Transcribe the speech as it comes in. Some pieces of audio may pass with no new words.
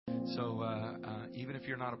So even if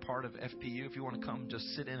you're not a part of FPU, if you want to come, just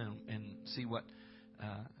sit in and see what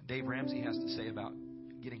Dave Ramsey has to say about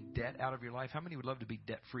getting debt out of your life. How many would love to be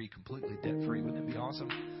debt-free, completely debt-free? Wouldn't it be awesome?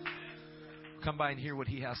 Come by and hear what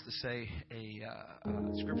he has to say, a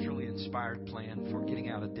scripturally inspired plan for getting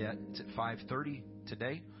out of debt. It's at 5:30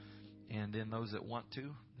 today. And then those that want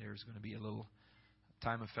to, there's going to be a little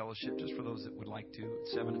time of fellowship just for those that would like to. At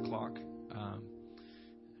 7 o'clock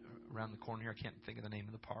around the corner here. I can't think of the name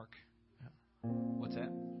of the park. What's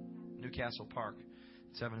that? Newcastle Park.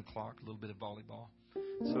 7 o'clock, a little bit of volleyball.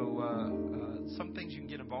 So some things you can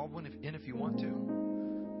get involved in if you want to.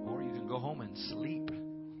 Or you can go home and sleep.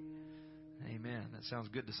 Amen. That sounds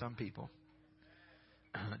good to some people.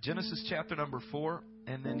 Genesis chapter number 4,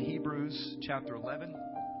 and then Hebrews chapter 11.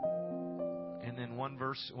 And then one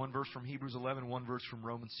verse from Hebrews 11, one verse from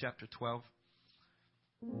Romans chapter 12.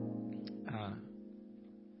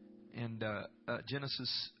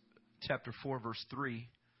 Genesis chapter 4, verse 3.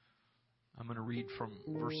 I'm going to read from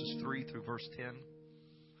verses 3 through verse 10.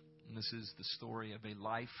 And this is the story of a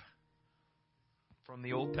life from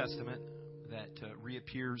the Old Testament that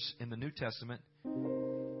reappears in the New Testament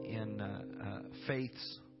in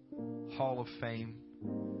Faith's Hall of Fame.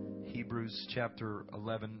 Hebrews chapter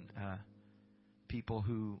 11. People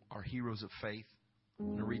who are heroes of faith. I'm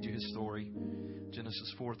going to read you his story.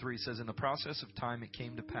 Genesis 4:3 says, "In the process of time it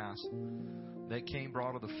came to pass that Cain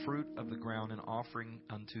brought of the fruit of the ground an offering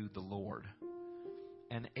unto the Lord.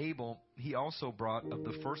 And Abel he also brought of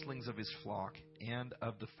the firstlings of his flock and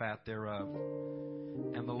of the fat thereof.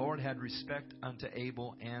 And the Lord had respect unto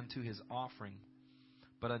Abel and to his offering,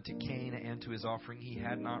 but unto Cain and to his offering he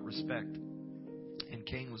had not respect. And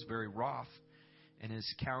Cain was very wroth, and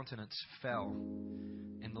his countenance fell.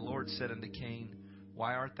 And the Lord said unto Cain,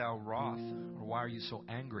 Why art thou wroth? Or why are you so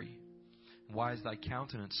angry? Why is thy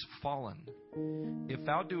countenance fallen? If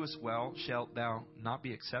thou doest well, shalt thou not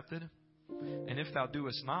be accepted? And if thou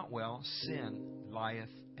doest not well, sin lieth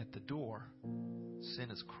at the door.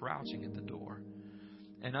 Sin is crouching at the door.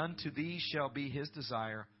 And unto thee shall be his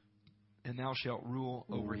desire, and thou shalt rule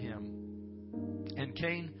over him. And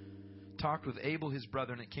Cain talked with Abel his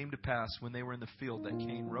brother, and it came to pass when they were in the field that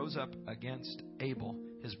Cain rose up against Abel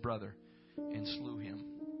his brother and slew him."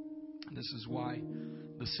 This is why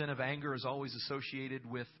the sin of anger is always associated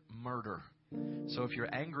with murder. So if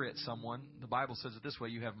you're angry at someone, the Bible says it this way: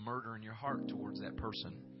 you have murder in your heart towards that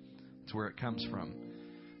person. That's where it comes from.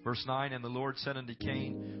 Verse 9, "And the Lord said unto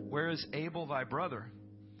Cain, Where is Abel thy brother?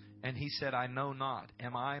 And he said, I know not.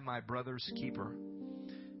 Am I my brother's keeper?"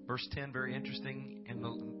 Verse 10, very interesting. "And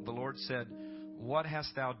the Lord said, What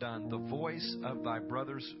hast thou done? The voice of thy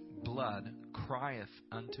brother's blood crieth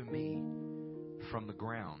unto me from the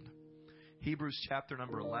ground." Hebrews chapter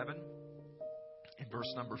number 11 and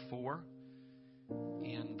verse number 4.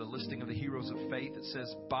 In the listing of the heroes of faith, it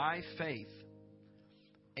says, "By faith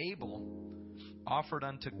Abel offered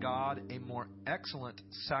unto God a more excellent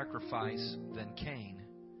sacrifice than Cain,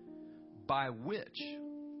 by which,"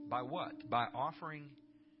 by what? "By offering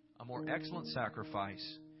a more excellent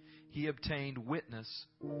sacrifice, he obtained witness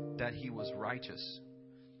that he was righteous,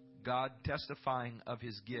 God testifying of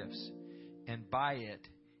his gifts, and by it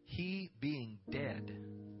he being dead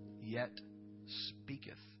yet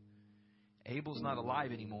speaketh." Abel's not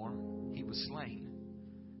alive anymore. He was slain,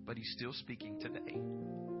 but he's still speaking today.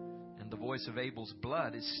 And the voice of Abel's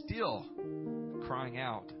blood is still crying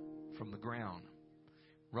out from the ground.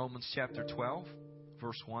 Romans chapter 12,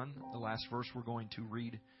 verse 1, the last verse we're going to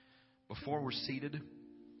read before we're seated.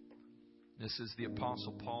 This is the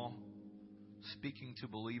Apostle Paul speaking to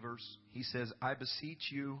believers. He says, "I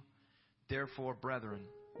beseech you, therefore, brethren,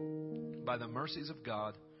 by the mercies of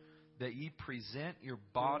God, that ye present your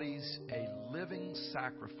bodies a living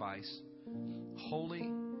sacrifice, holy,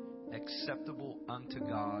 acceptable unto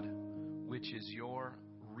God, which is your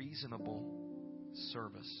reasonable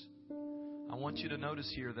service." I want you to notice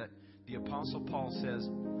here that the Apostle Paul says,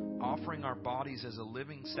 offering our bodies as a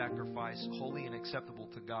living sacrifice, holy and acceptable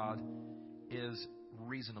to God, is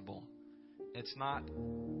reasonable. It's not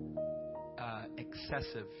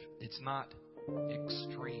excessive. It's not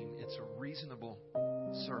extreme. It's a reasonable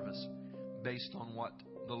service based on what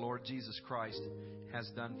the Lord Jesus Christ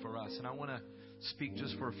has done for us. And I want to speak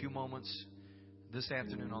just for a few moments this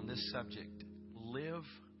afternoon on this subject: live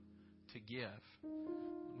to give.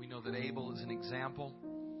 We know that Abel is an example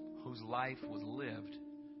whose life was lived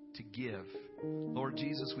to give. Lord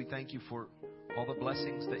Jesus, we thank you for all the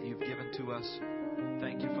blessings that you've given to us.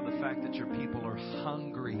 Thank you for the fact that your people are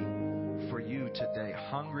hungry for you today,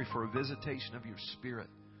 hungry for a visitation of your Spirit,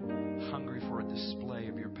 hungry for a display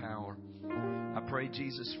of your power. I pray,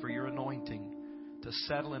 Jesus, for your anointing to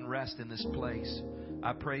settle and rest in this place.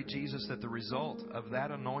 I pray, Jesus, that the result of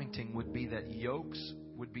that anointing would be that yokes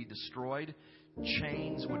would be destroyed,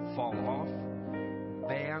 chains would fall off,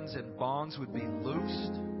 bands and bonds would be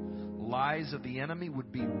loosed, lies of the enemy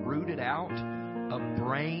would be rooted out of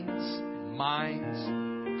brains,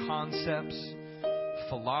 minds, concepts,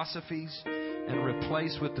 philosophies, and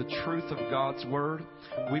replaced with the truth of God's Word.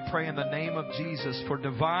 We pray in the name of Jesus for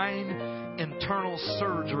divine internal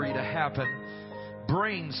surgery to happen.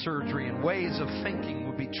 Brain surgery and ways of thinking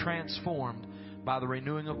will be transformed by the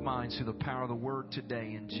renewing of minds through the power of the Word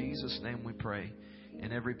today. In Jesus' name we pray.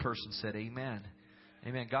 And every person said amen.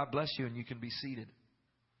 Amen. God bless you, and you can be seated.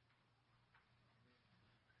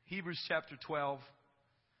 Hebrews chapter 12,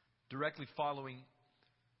 directly following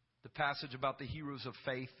the passage about the heroes of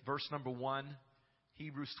faith. Verse number 1,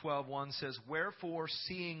 Hebrews 12:1 says, "Wherefore,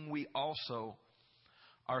 seeing we also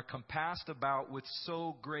are compassed about with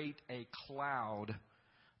so great a cloud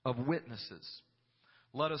of witnesses,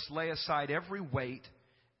 let us lay aside every weight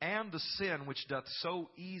and the sin which doth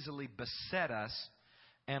so easily beset us,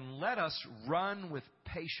 and let us run with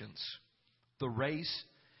patience the race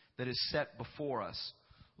that is set before us,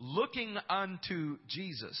 looking unto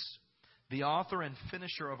Jesus, the author and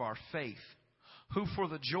finisher of our faith, who for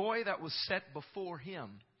the joy that was set before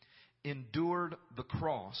Him endured the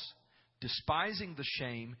cross, despising the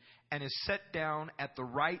shame, and is set down at the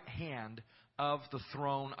right hand of the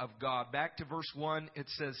throne of God." Back to verse 1, it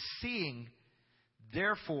says, "Seeing,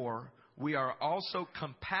 therefore, we are also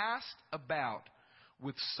compassed about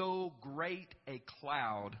with so great a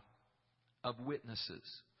cloud of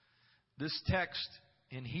witnesses." This text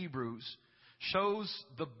in Hebrews shows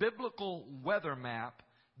the biblical weather map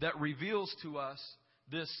that reveals to us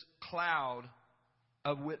this cloud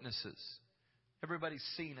of witnesses. Everybody's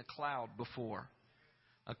seen a cloud before.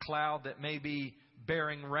 A cloud that may be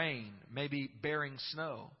bearing rain, maybe bearing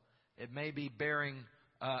snow. It may be bearing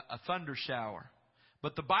a thunder shower.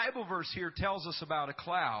 But the Bible verse here tells us about a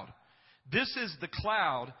cloud. This is the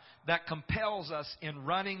cloud that compels us in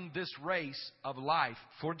running this race of life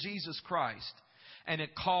for Jesus Christ. And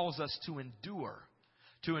it calls us to endure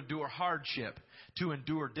hardship, to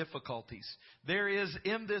endure difficulties. There is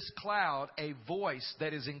in this cloud a voice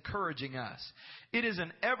that is encouraging us. It is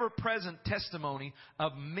an ever-present testimony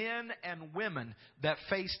of men and women that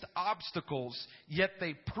faced obstacles, yet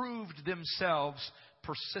they proved themselves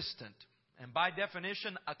persistent. And by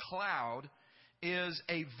definition, a cloud is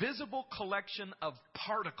a visible collection of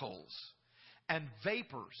particles and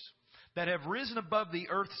vapors that have risen above the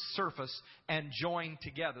earth's surface and joined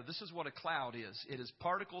together. This is what a cloud is. It is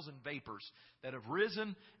particles and vapors that have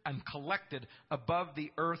risen and collected above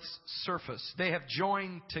the earth's surface. They have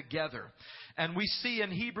joined together. And we see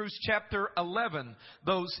in Hebrews chapter 11,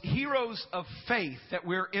 those heroes of faith that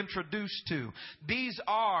we're introduced to. These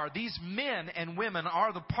men and women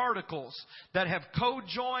are the particles that have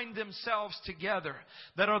co-joined themselves together,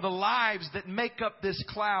 that are the lives that make up this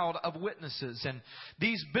cloud of witnesses. And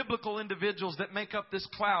these biblical individuals that make up this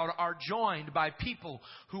cloud are joined by people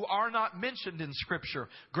who are not mentioned in Scripture.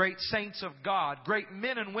 Great saints of God, great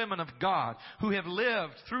men and women of God who have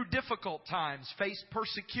lived through difficult times, faced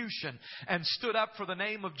persecution, and stood up for the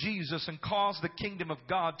name of Jesus and caused the kingdom of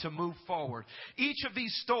God to move forward. Each of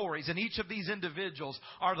these stories and each of these individuals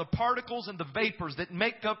are the particles and the vapors that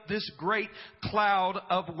make up this great cloud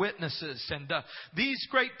of witnesses. And these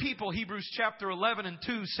great people, Hebrews chapter 11 and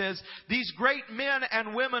 2 says, these great men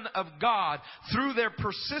and women of God, through their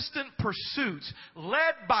persistent pursuits,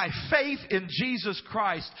 led by faith in Jesus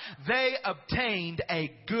Christ, they obtained a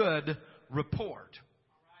good report.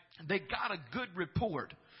 They got a good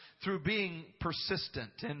report through being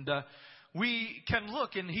persistent. And we can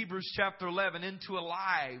look in Hebrews chapter 11 into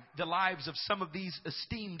the lives of some of these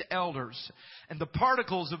esteemed elders. And the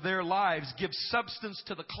particles of their lives give substance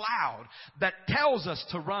to the cloud that tells us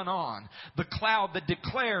to run on. The cloud that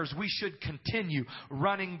declares we should continue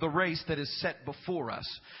running the race that is set before us.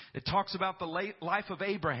 It talks about the life of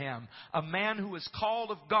Abraham, a man who was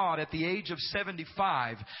called of God at the age of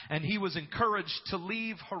 75. And he was encouraged to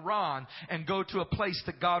leave Haran and go to a place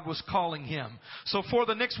that God was calling him. So for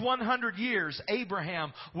the next 100 years,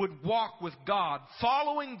 Abraham would walk with God,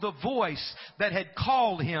 following the voice that had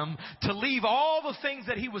called him to leave all the things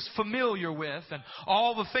that he was familiar with and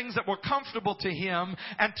all the things that were comfortable to him,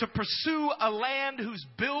 and to pursue a land whose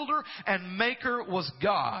builder and maker was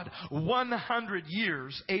God. 100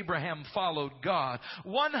 years Abraham followed God.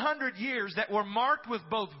 100 years that were marked with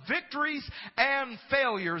both victories and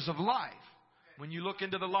failures of life. When you look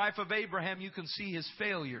into the life of Abraham, you can see his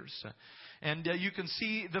failures. And you can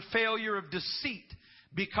see the failure of deceit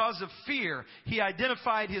Because of fear, he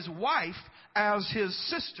identified his wife as his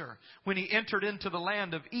sister. When he entered into the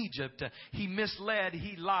land of Egypt, he misled,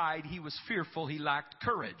 he lied, he was fearful, he lacked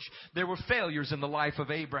courage. There were failures in the life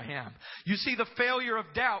of Abraham. You see the failure of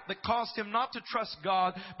doubt that caused him not to trust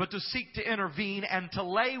God, but to seek to intervene and to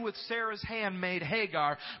lay with Sarah's handmaid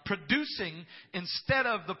Hagar, producing, instead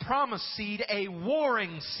of the promised seed, a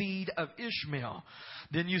warring seed of Ishmael.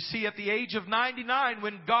 Then you see at the age of 99,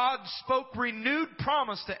 when God spoke renewed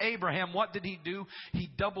promise to Abraham, what did he do? He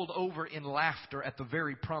doubled over in laughter at the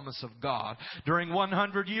very promise of God. During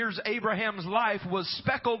 100 years, Abraham's life was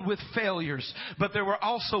speckled with failures, but there were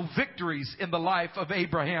also victories in the life of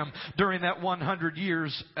Abraham during that 100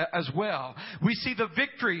 years as well. We see the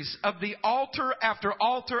victories of the altar after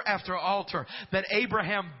altar after altar that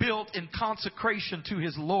Abraham built in consecration to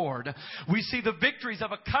his Lord. We see the victories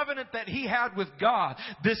of a covenant that he had with God.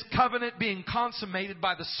 This covenant being consummated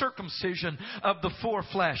by the circumcision of the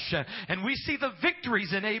foreflesh. And we see the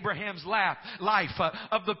victories in Abraham's life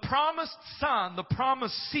of the promised son, the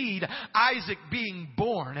promised seed, Isaac being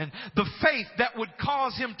born. And the faith that would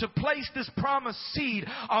cause him to place this promised seed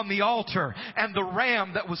on the altar. And the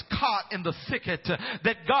ram that was caught in the thicket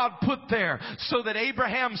that God put there so that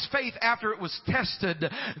Abraham's faith, after it was tested,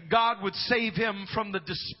 God would save him from the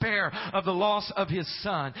despair of the loss of his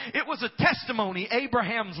son. It was a testimony,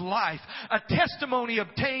 Abraham's life, a testimony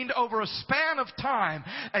obtained over a span of time,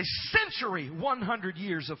 a century, 100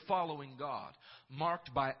 years of following God,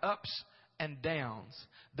 marked by ups and downs,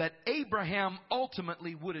 that Abraham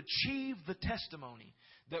ultimately would achieve the testimony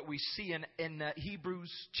that we see in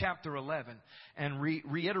Hebrews chapter 11 and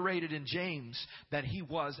reiterated in James, that he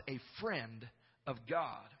was a friend of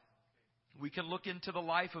God. We can look into the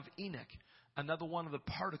life of Enoch, another one of the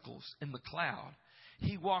particles in the cloud.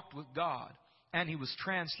 He walked with God, and he was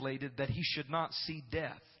translated that he should not see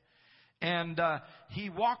death. And he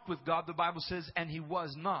walked with God, the Bible says, and he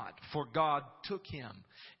was not, for God took him.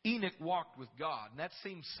 Enoch walked with God. And that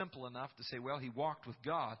seems simple enough to say, well, he walked with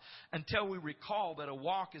God, until we recall that a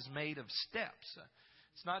walk is made of steps.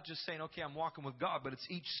 It's not just saying, okay, I'm walking with God, but it's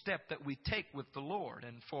each step that we take with the Lord.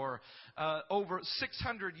 And for over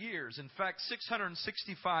 600 years, in fact,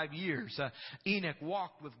 665 years, Enoch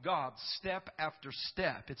walked with God step after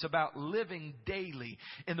step. It's about living daily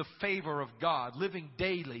in the favor of God, living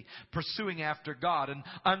daily, pursuing after God. And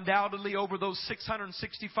undoubtedly, over those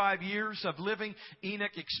 665 years of living,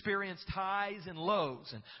 Enoch experienced highs and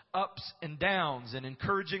lows, and ups and downs, and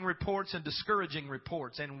encouraging reports and discouraging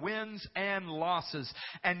reports, and wins and losses.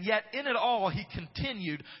 And yet in it all, he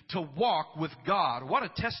continued to walk with God. What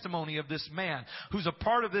a testimony of this man who's a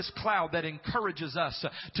part of this cloud that encourages us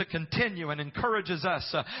to continue, and encourages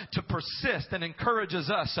us to persist, and encourages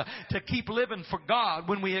us to keep living for God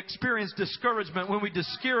when we experience discouragement, when we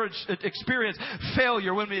experience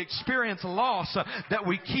failure, when we experience loss, that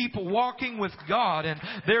we keep walking with God. And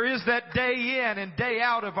there is that day in and day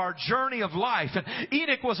out of our journey of life. And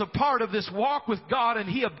Enoch was a part of this walk with God, and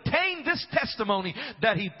he obtained this testimony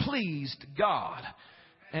that he pleased God.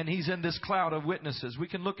 And he's in this cloud of witnesses. We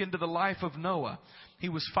can look into the life of Noah. He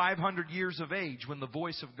was 500 years of age when the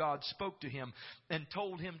voice of God spoke to him and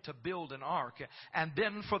told him to build an ark. And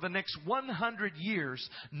then for the next 100 years,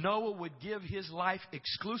 Noah would give his life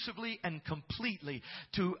exclusively and completely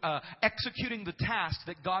to executing the task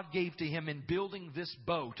that God gave to him in building this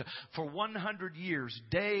boat. For 100 years,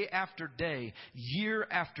 day after day, year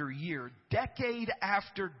after year, decade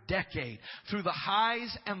after decade, through the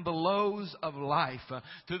highs and the lows of life,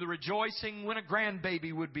 through the rejoicing when a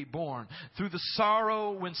grandbaby would be born, through the sorrow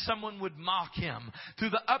when someone would mock him,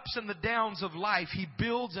 through the ups and the downs of life, he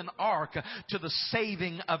builds an ark to the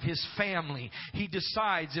saving of his family. He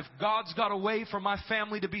decides, if God's got a way for my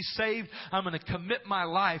family to be saved, I'm going to commit my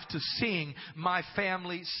life to seeing my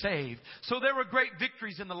family saved. So there were great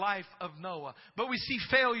victories in the life of Noah, but we see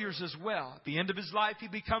failures as well. At the end of his life, he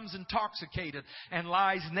becomes intoxicated and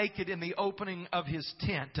lies naked in the opening of his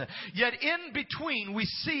tent. Yet in between, we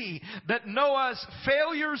see that Noah's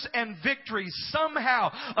failures and victories somehow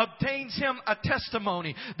obtains him a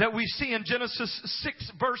testimony that we see in Genesis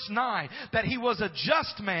 6 verse 9, that he was a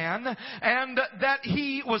just man and that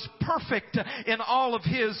he was perfect in all of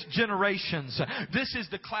his generations. This is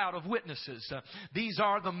the cloud of witnesses. These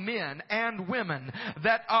are the men and women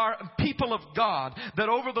that are people of God, that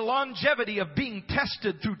over the longevity of being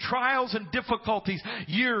tested through trials and difficulties,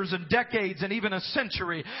 years and decades and even a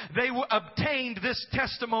century, they obtained this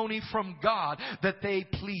testimony from God that they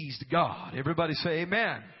pleased God. Everybody say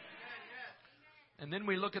amen. And then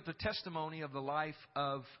we look at the testimony of the life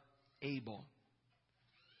of Abel.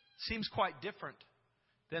 Seems quite different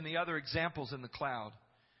than the other examples in the cloud.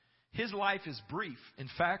 His life is brief. In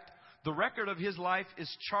fact, the record of his life is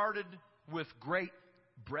charted with great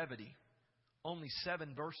brevity. Only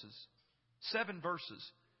 7 verses. 7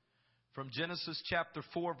 verses. From Genesis chapter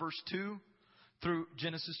 4 verse 2 through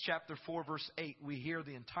Genesis chapter 4 verse 8, we hear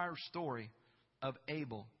the entire story of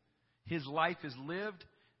Abel. His life is lived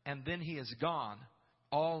and then he is gone,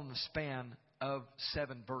 all in the span of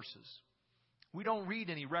 7 verses. We don't read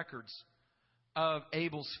any records of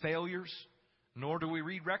Abel's failures, nor do we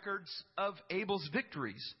read records of Abel's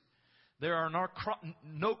victories. There are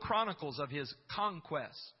no chronicles of his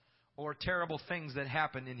conquests or terrible things that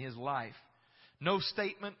happened in his life. No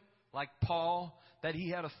statement, like Paul, that he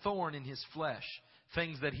had a thorn in his flesh,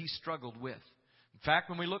 things that he struggled with. In fact,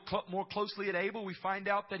 when we look more closely at Abel, we find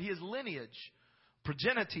out that his lineage,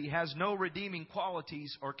 progeny, has no redeeming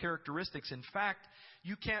qualities or characteristics. In fact,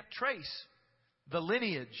 you can't trace the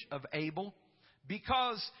lineage of Abel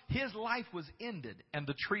because his life was ended and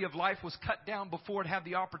the tree of life was cut down before it had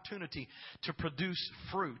the opportunity to produce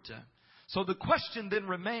fruit. So the question then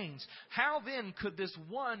remains, how then could this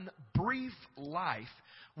one brief life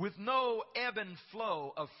with no ebb and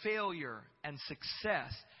flow of failure and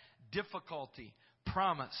success, difficulty,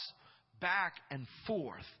 promise, back and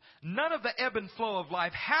forth, none of the ebb and flow of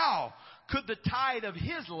life, how could the tide of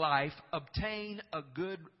his life obtain a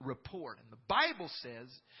good report? And the Bible says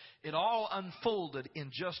it all unfolded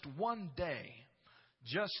in just one day,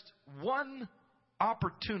 just one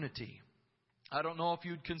opportunity. I don't know if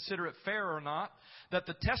you'd consider it fair or not that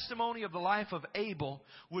the testimony of the life of Abel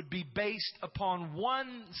would be based upon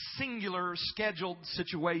one singular scheduled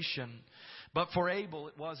situation. But for Abel,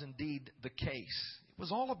 it was indeed the case. It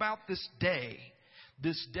was all about this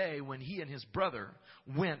day when he and his brother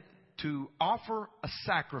went to offer a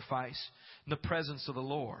sacrifice in the presence of the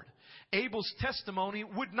Lord. Abel's testimony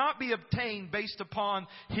would not be obtained based upon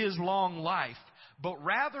his long life, but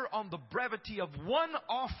rather on the brevity of one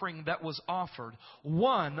offering that was offered,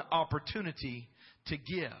 one opportunity to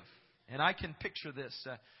give. And I can picture this.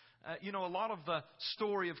 A lot of the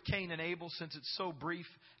story of Cain and Abel, since it's so brief,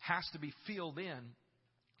 has to be filled in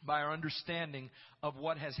by our understanding of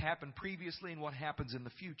what has happened previously and what happens in the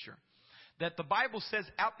future. That the Bible says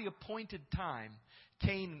at the appointed time,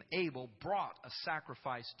 Cain and Abel brought a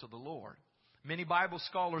sacrifice to the Lord. Many Bible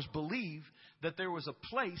scholars believe that there was a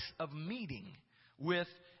place of meeting with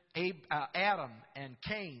Adam and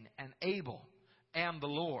Cain and Abel and the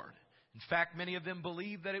Lord. In fact, many of them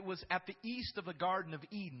believe that it was at the east of the Garden of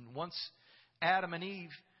Eden. Once Adam and Eve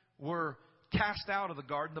were cast out of the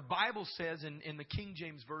garden, the Bible says in the King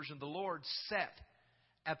James Version, the Lord set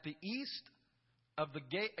at the east of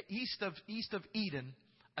Eden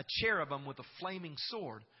a cherubim with a flaming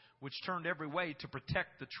sword, which turned every way to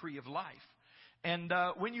protect the tree of life. And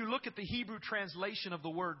when you look at the Hebrew translation of the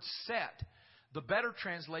word set, the better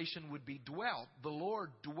translation would be dwelt. The Lord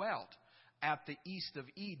dwelt at the east of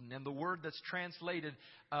Eden. And the word that's translated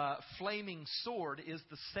flaming sword is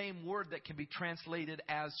the same word that can be translated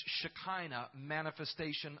as Shekinah,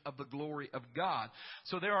 manifestation of the glory of God.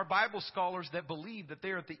 So there are Bible scholars that believe that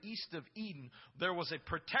there at the east of Eden, there was a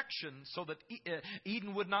protection so that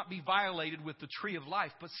Eden would not be violated with the tree of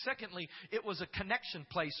life. But secondly, it was a connection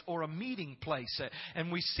place or a meeting place.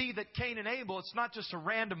 And we see that Cain and Abel, it's not just a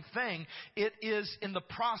random thing. It is in the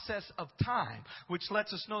process of time, which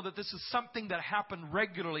lets us know that this is something that happened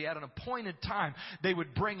regularly at an appointed time. They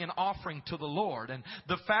would bring an offering to the Lord. And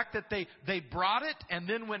the fact that they brought it, and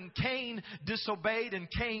then when Cain disobeyed and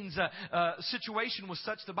Cain's situation was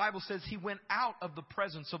such, the Bible says he went out of the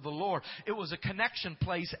presence of the Lord. It was a connection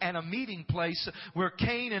place and a meeting place where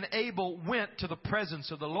Cain and Abel went to the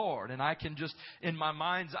presence of the Lord. And I can just, in my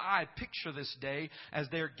mind's eye, picture this day as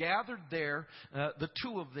they're gathered there, the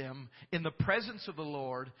two of them, in the presence of the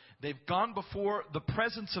Lord. They've gone before the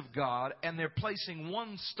presence of God, and they're placing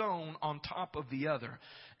one stone on top of the other.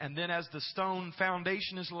 And then as the stone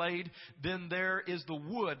foundation is laid, then there is the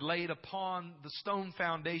wood laid upon the stone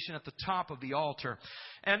foundation at the top of the altar.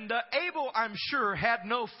 And Abel, I'm sure, had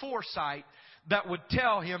no foresight that would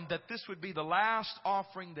tell him that this would be the last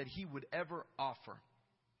offering that he would ever offer.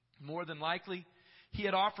 More than likely, he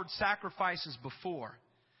had offered sacrifices before,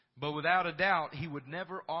 but without a doubt, he would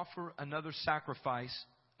never offer another sacrifice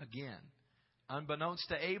again. Unbeknownst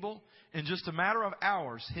to Abel, in just a matter of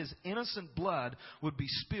hours, his innocent blood would be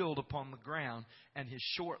spilled upon the ground, and his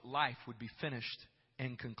short life would be finished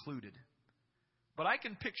and concluded. But I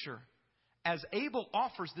can picture, as Abel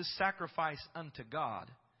offers this sacrifice unto God,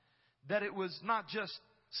 that it was not just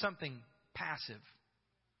something passive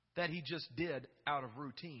that he just did out of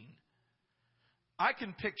routine. I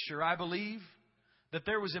can picture, I believe, that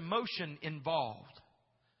there was emotion involved,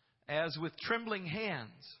 as with trembling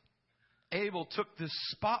hands Abel took this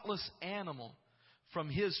spotless animal from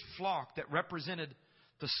his flock that represented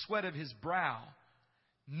the sweat of his brow,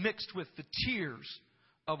 mixed with the tears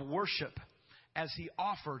of worship, as he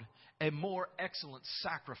offered a more excellent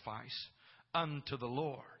sacrifice unto the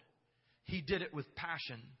Lord. He did it with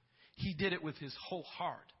passion. He did it with his whole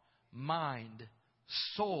heart, mind,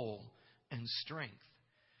 soul, and strength.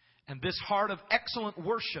 And this heart of excellent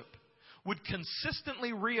worship would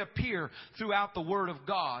consistently reappear throughout the Word of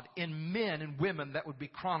God in men and women that would be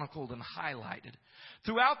chronicled and highlighted.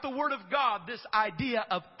 Throughout the Word of God, this idea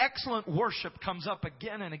of excellent worship comes up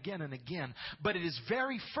again and again and again. But it is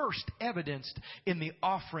very first evidenced in the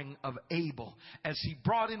offering of Abel, as he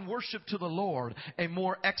brought in worship to the Lord, a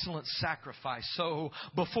more excellent sacrifice. So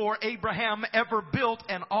before Abraham ever built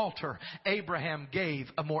an altar, Abraham gave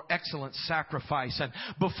a more excellent sacrifice. And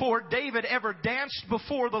before David ever danced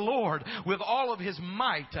before the Lord with all of his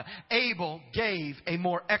might, Abel gave a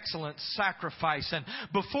more excellent sacrifice. And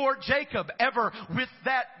before Jacob ever, with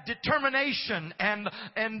that determination and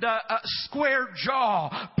square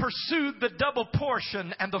jaw, pursued the double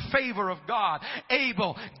portion and the favor of God,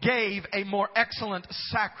 Abel gave a more excellent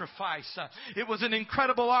sacrifice. It was an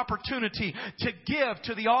incredible opportunity to give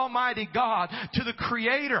to the Almighty God, to the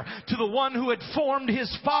Creator, to the one who had formed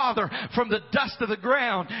his father from the dust of the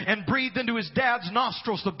ground and breathed into his dad's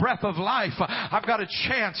nostrils the breath of life. I've got a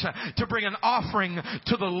chance to bring an offering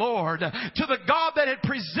to the Lord, to the God that had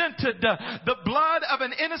presented the blood of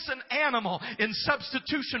an innocent animal in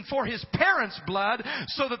substitution for his parents' blood,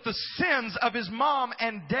 so that the sins of his mom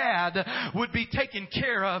and dad would be taken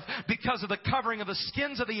care of because of the covering of the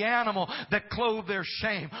skins of the animal that clothed their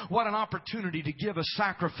shame. What an opportunity to give a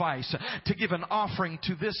sacrifice, to give an offering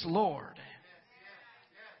to this Lord.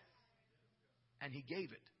 And he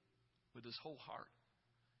gave it with his whole heart.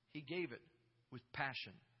 He gave it with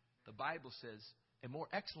passion. The Bible says a more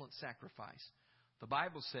excellent sacrifice. The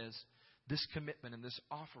Bible says this commitment and this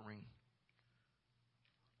offering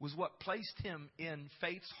was what placed him in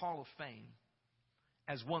Faith's Hall of Fame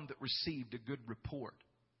as one that received a good report.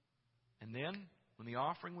 And then, when the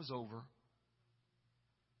offering was over,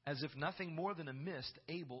 as if nothing more than a mist,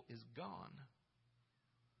 Abel is gone.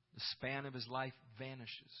 The span of his life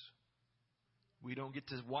vanishes. We don't get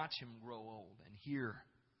to watch him grow old and hear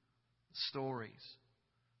stories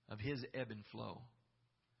of his ebb and flow.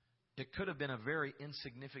 It could have been a very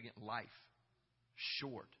insignificant life,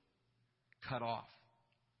 short, cut off.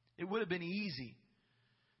 It would have been easy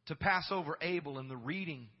to pass over Abel in the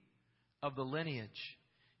reading of the lineage.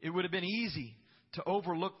 It would have been easy to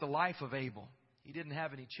overlook the life of Abel. He didn't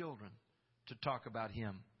have any children to talk about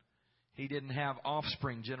him. He didn't have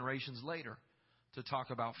offspring generations later to talk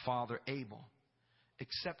about Father Abel.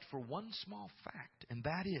 Except for one small fact, and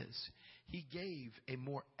that is, he gave a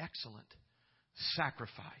more excellent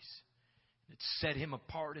sacrifice. It set him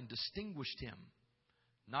apart and distinguished him,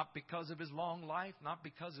 not because of his long life, not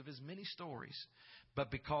because of his many stories, but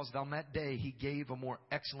because on that day he gave a more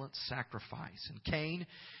excellent sacrifice. And Cain,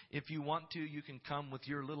 if you want to, you can come with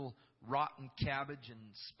your little rotten cabbage and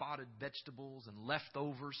spotted vegetables and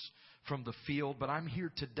leftovers from the field. But I'm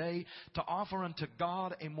here today to offer unto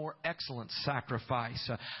God a more excellent sacrifice.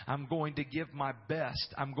 I'm going to give my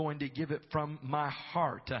best. I'm going to give it from my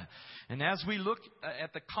heart. And as we look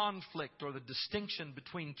at the conflict or the distinction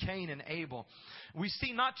between Cain and Abel, we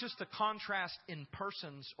see not just a contrast in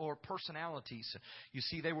persons or personalities. You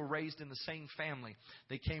see, they were raised in the same family.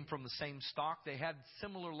 They came from the same stock. They had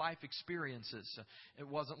similar life experiences. It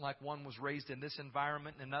wasn't like one was raised in this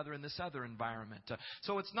environment and another in this other environment.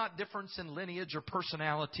 So it's not difference in lineage or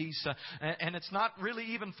personalities, and it's not really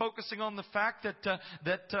even focusing on the fact that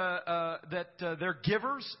they're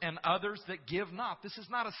givers and others that give not. This is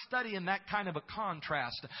not a study in that kind of a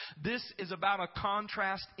contrast. This is about a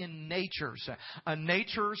contrast in natures,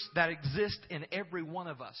 natures that exist in every one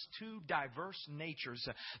of us. Two diverse natures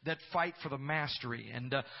that fight for the mastery.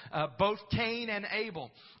 And both Cain and Abel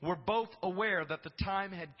were both aware that the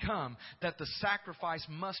time had come that the sacrifice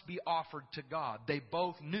must be offered to God. They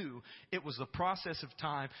both knew it was the process of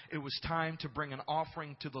time. It was time to bring an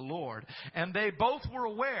offering to the Lord. And they both were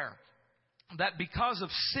aware that because of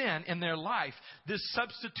sin in their life, this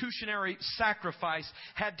substitutionary sacrifice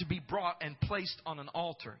had to be brought and placed on an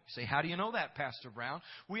altar. You say, how do you know that, Pastor Brown?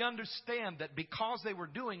 We understand that because they were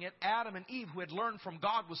doing it, Adam and Eve, who had learned from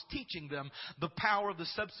God, was teaching them the power of the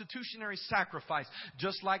substitutionary sacrifice.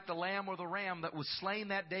 Just like the lamb or the ram that was slain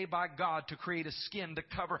that day by God to create a skin to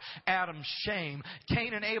cover Adam's shame,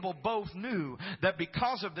 Cain and Abel both knew that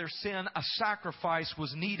because of their sin, a sacrifice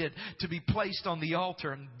was needed to be placed on the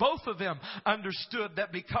altar. And both of them understood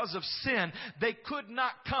that because of sin, they could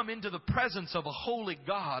not come into the presence of a holy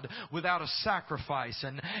God without a sacrifice.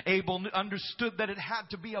 And Abel understood that it had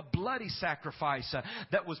to be a bloody sacrifice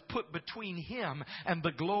that was put between him and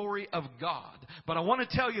the glory of God. But I want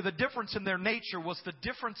to tell you, the difference in their nature was the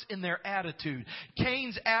difference in their attitude.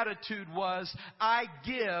 Cain's attitude was, I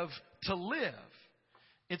give to live.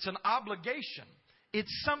 It's an obligation.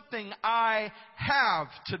 It's something I have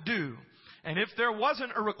to do. And if there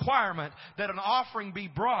wasn't a requirement that an offering be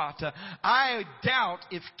brought, I doubt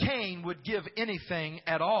if Cain would give anything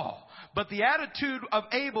at all. But the attitude of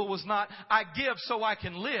Abel was not, I give so I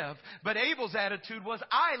can live. But Abel's attitude was,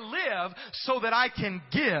 I live so that I can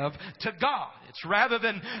give to God. It's rather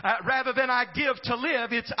than I give to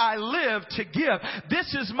live, it's I live to give.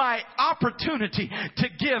 This is my opportunity to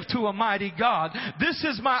give to a mighty God. This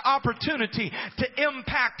is my opportunity to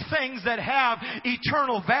impact things that have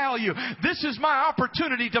eternal value. This is my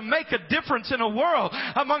opportunity to make a difference in a world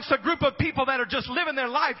amongst a group of people that are just living their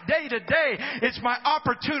life day to day. It's my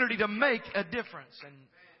opportunity to make a difference. And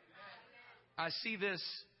I see this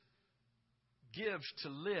give to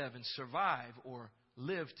live and survive, or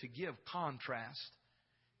live to give, contrast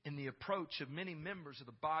in the approach of many members of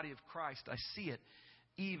the body of Christ. I see it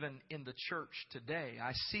even in the church today.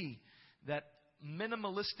 I see that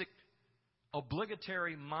minimalistic,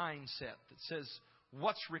 obligatory mindset that says,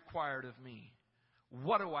 what's required of me?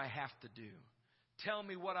 What do I have to do? Tell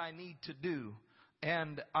me what I need to do,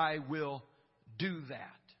 and I will do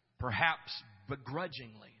that, perhaps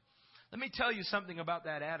begrudgingly. Let me tell you something about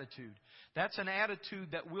that attitude. That's an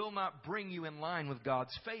attitude that will not bring you in line with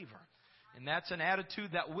God's favor. And that's an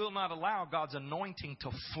attitude that will not allow God's anointing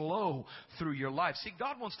to flow through your life. See,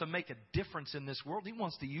 God wants to make a difference in this world. He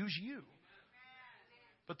wants to use you.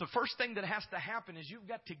 But the first thing that has to happen is you've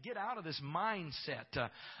got to get out of this mindset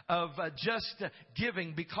of just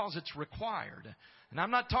giving because it's required. And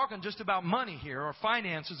I'm not talking just about money here or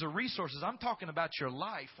finances or resources. I'm talking about your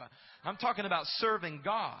life. I'm talking about serving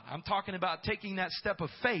God. I'm talking about taking that step of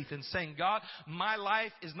faith and saying, God, my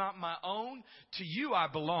life is not my own. To you I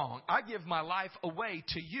belong. I give my life away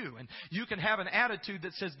to you. And you can have an attitude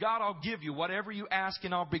that says, God, I'll give you whatever you ask,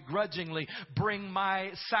 and I'll begrudgingly bring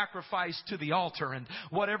my sacrifice to the altar. And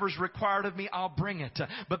whatever's required of me, I'll bring it.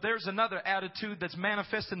 But there's another attitude that's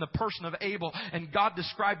manifest in the person of Abel. And God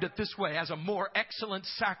described it this way, as a more excellent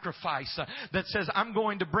sacrifice that says, I'm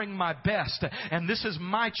going to bring my best. And this is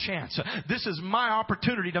my chance. This is my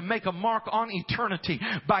opportunity to make a mark on eternity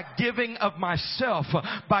by giving of myself,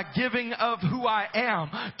 by giving of who I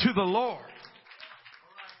am to the Lord.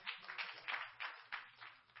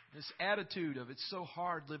 This attitude of it's so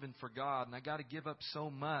hard living for God, and I got to give up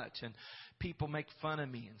so much, and people make fun of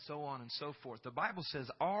me, and so on and so forth. The Bible says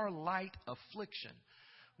our light affliction,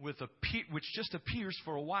 which just appears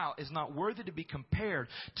for a while, is not worthy to be compared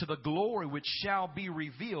to the glory which shall be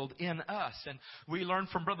revealed in us. And we learned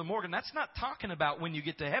from Brother Morgan, that's not talking about when you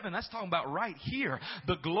get to heaven. That's talking about right here.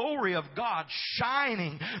 The glory of God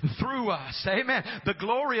shining through us. Amen. The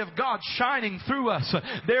glory of God shining through us.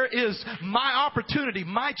 There is my opportunity,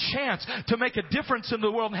 my chance to make a difference in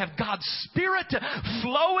the world and have God's Spirit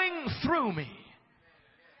flowing through me.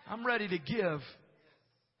 I'm ready to give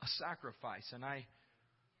a sacrifice. And I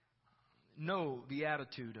know the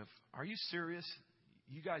attitude of, are you serious?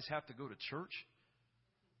 You guys have to go to church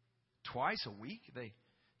twice a week? They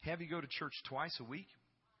have you go to church twice a week,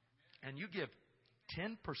 and you give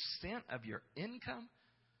 10% of your income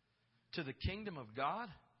to the kingdom of God?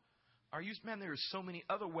 Are you, man, there are so many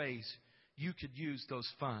other ways you could use those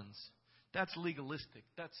funds. That's legalistic.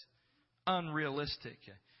 That's unrealistic.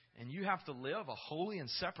 And you have to live a holy and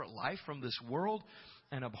separate life from this world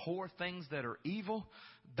and abhor things that are evil.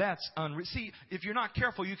 That's unreal. See, if you're not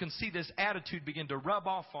careful, you can see this attitude begin to rub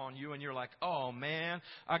off on you, and you're like, oh man,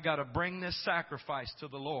 I got to bring this sacrifice to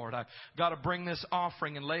the Lord. I've got to bring this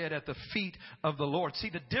offering and lay it at the feet of the Lord. See,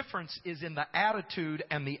 the difference is in the attitude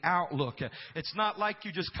and the outlook. It's not like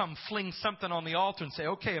you just come fling something on the altar and say,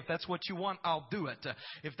 okay, if that's what you want, I'll do it.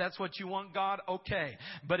 If that's what you want, God, okay.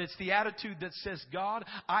 But it's the attitude that says, God,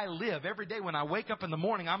 I live every day when I wake up in the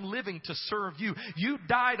morning, I'm living to serve you. You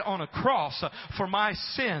died on a cross for my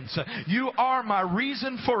sins. You are my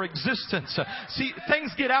reason for existence. See,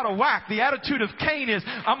 things get out of whack. The attitude of Cain is,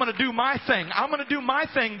 I'm going to do my thing. I'm going to do my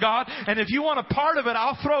thing, God. And if you want a part of it,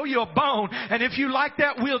 I'll throw you a bone. And if you like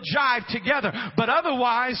that, we'll jive together. But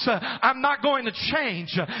otherwise, I'm not going to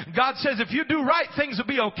change. God says, if you do right, things will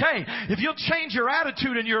be okay. If you'll change your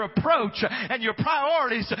attitude and your approach and your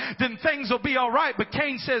priorities, then things will be all right. But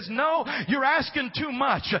Cain says, no, you're asking too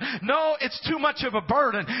much. No, it's too much of a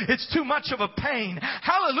burden. It's too much of a pain.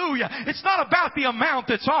 Hallelujah. It's not about the amount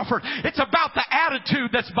that's offered. It's about the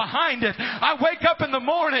attitude that's behind it. I wake up in the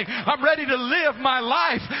morning. I'm ready to live my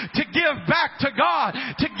life to give back to God,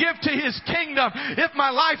 to give to His kingdom. If my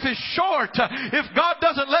life is short, if God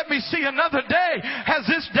doesn't let me see another day, has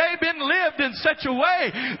this day been lived in such a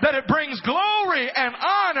way that it brings glory and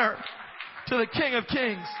honor to the King of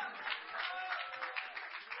Kings?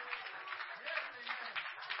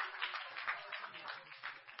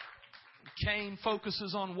 Cain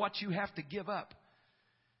focuses on what you have to give up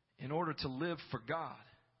in order to live for God.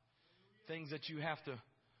 Things that you have to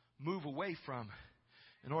move away from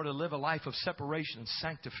in order to live a life of separation and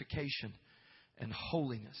sanctification and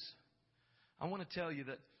holiness. I want to tell you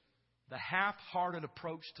that the half-hearted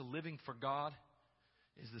approach to living for God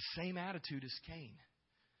is the same attitude as Cain.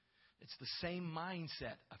 It's the same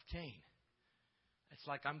mindset of Cain. It's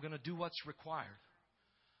like, I'm going to do what's required.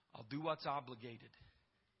 I'll do what's obligated.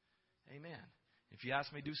 Amen. If you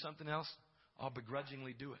ask me to do something else, I'll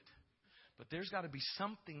begrudgingly do it. But there's got to be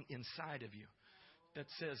something inside of you that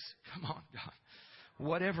says, come on, God.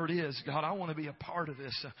 Whatever it is, God, I want to be a part of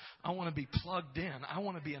this. I want to be plugged in. I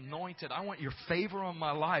want to be anointed. I want your favor on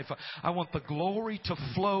my life. I want the glory to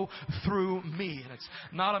flow through me. And it's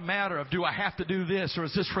not a matter of, do I have to do this or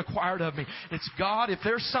is this required of me? It's, God, if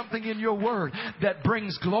there's something in your word that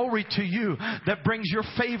brings glory to you, that brings your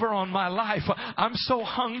favor on my life, I'm so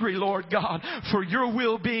hungry, Lord God, for your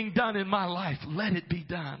will being done in my life. Let it be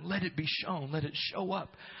done. Let it be shown. Let it show up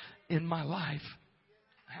in my life.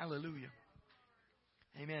 Hallelujah.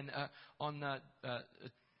 Amen. On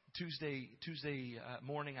Tuesday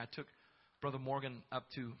morning, I took Brother Morgan up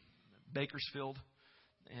to Bakersfield,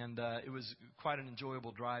 and it was quite an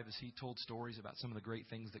enjoyable drive as he told stories about some of the great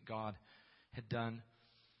things that God had done.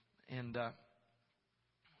 And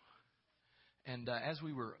as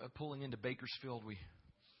we were pulling into Bakersfield, we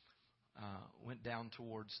went down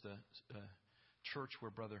towards the church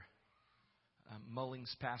where Brother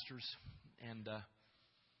Mullings pastors, and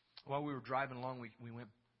while we were driving along, we went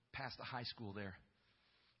past the high school there.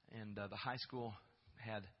 And the high school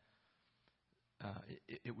had,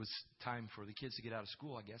 it was time for the kids to get out of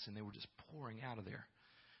school, I guess, and they were just pouring out of there.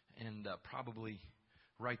 And probably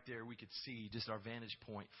right there we could see just our vantage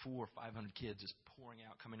point, 400 or 500 kids just pouring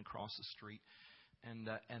out, coming across the street. And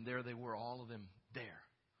there they were, all of them there.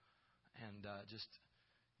 And just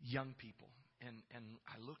young people. And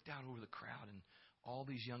I looked out over the crowd, and all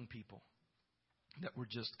these young people that were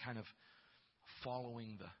just kind of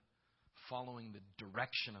following the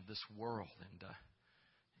direction of this world, and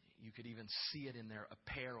you could even see it in their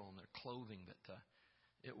apparel and their clothing that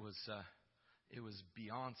it was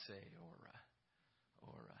Beyonce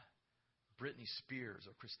or Britney Spears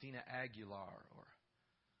or Christina Aguilar or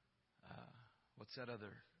what's that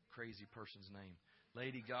other crazy person's name?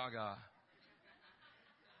 Lady Gaga.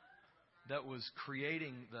 That was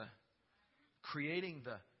creating the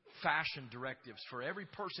fashion directives for every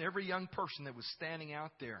person, every young person that was standing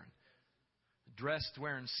out there, dressed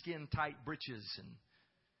wearing skin-tight breeches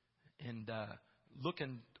and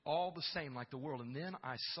looking all the same like the world. And then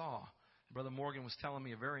I saw, Brother Morgan was telling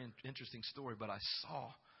me a very interesting story, but I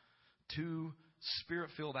saw two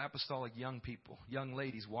Spirit-filled apostolic young people, young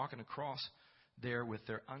ladies, walking across there with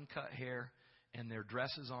their uncut hair and their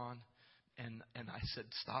dresses on. And I said,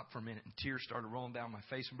 stop for a minute. And tears started rolling down my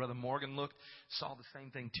face. And Brother Morgan looked, saw the same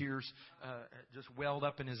thing. Tears just welled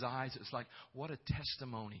up in his eyes. It's like, what a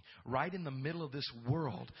testimony. Right in the middle of this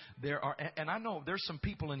world, there are, and I know there's some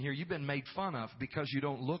people in here you've been made fun of because you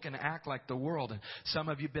don't look and act like the world. And some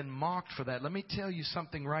of you have been mocked for that. Let me tell you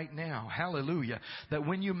something right now. Hallelujah. That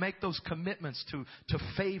when you make those commitments to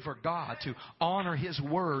favor God, to honor His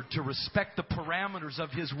Word, to respect the parameters of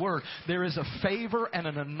His Word, there is a favor and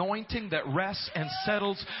an anointing that rests and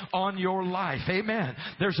settles on your life. Amen.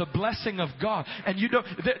 There's a blessing of God. And you don't,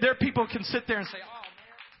 there are people who can sit there and say,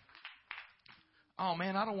 oh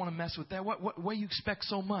man, I don't want to mess with that. Why you expect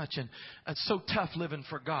so much? And it's so tough living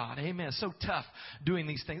for God. Amen. It's so tough doing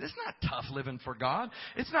these things. It's not tough living for God.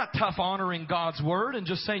 It's not tough honoring God's Word and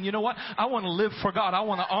just saying, you know what? I want to live for God. I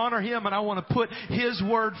want to honor Him, and I want to put His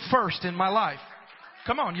Word first in my life.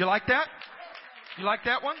 Come on. You like that? You like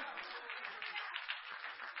that one?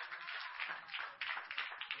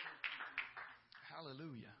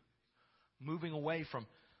 Hallelujah. Moving away from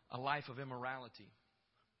a life of immorality.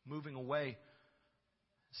 Moving away,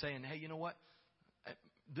 saying, hey, you know what?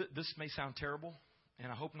 This may sound terrible,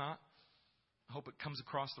 and I hope not. I hope it comes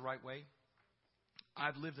across the right way.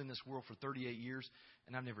 I've lived in this world for 38 years,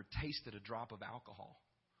 and I've never tasted a drop of alcohol.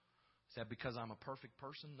 Is that because I'm a perfect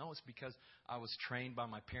person? No, it's because I was trained by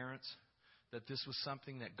my parents that this was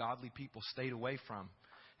something that godly people stayed away from.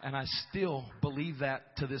 And I still believe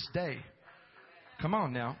that to this day. Come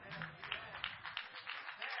on now.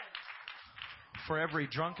 For every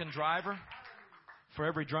drunken driver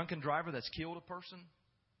that's killed a person,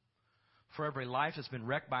 for every life that's been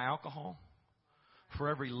wrecked by alcohol, for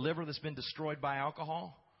every liver that's been destroyed by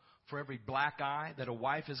alcohol, for every black eye that a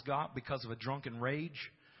wife has got because of a drunken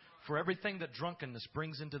rage, for everything that drunkenness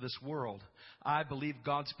brings into this world, I believe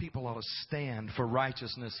God's people ought to stand for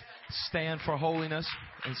righteousness, stand for holiness,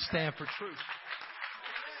 and stand for truth.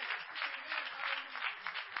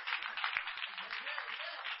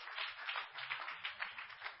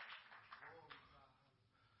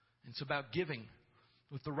 It's about giving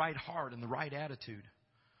with the right heart and the right attitude,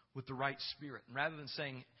 with the right spirit. And rather than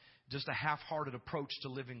saying just a half-hearted approach to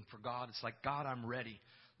living for God, it's like, God, I'm ready.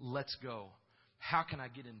 Let's go. How can I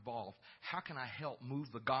get involved? How can I help move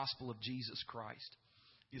the gospel of Jesus Christ?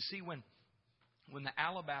 You see, when the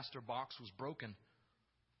alabaster box was broken,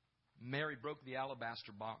 Mary broke the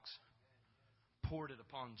alabaster box, poured it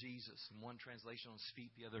upon Jesus. In one translation on his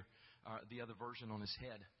feet, the other version on his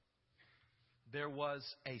head. There was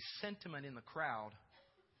a sentiment in the crowd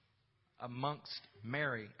amongst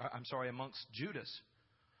Judas,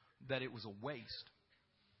 that it was a waste.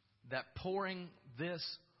 That pouring this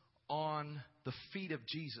on the feet of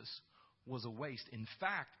Jesus was a waste. In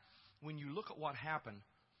fact, when you look at what happened,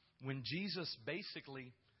 when Jesus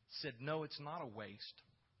basically said, no, it's not a waste,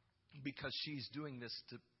 because she's doing this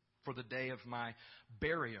for the day of my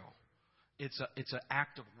burial. It's an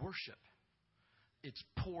act of worship. It's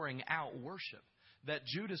pouring out worship. That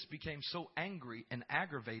Judas became so angry and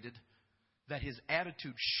aggravated that his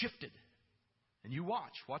attitude shifted. And you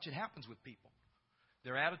watch it happens with people.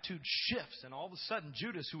 Their attitude shifts, and all of a sudden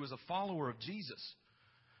Judas, who was a follower of Jesus,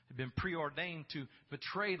 had been preordained to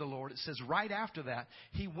betray the Lord. It says right after that,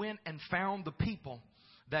 he went and found the people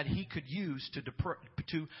that he could use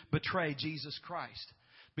to betray Jesus Christ.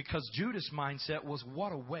 Because Judas' mindset was,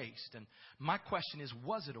 what a waste. And my question is,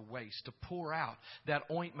 was it a waste to pour out that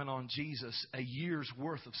ointment on Jesus, a year's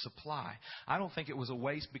worth of supply? I don't think it was a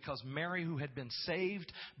waste, because Mary, who had been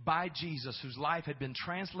saved by Jesus, whose life had been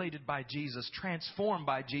translated by Jesus, transformed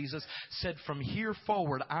by Jesus, said, from here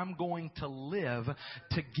forward, I'm going to live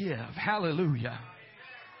to give. Hallelujah.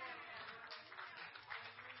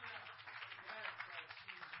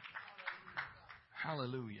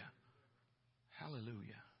 Hallelujah.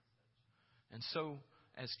 Hallelujah. And so,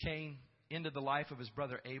 as Cain ended the life of his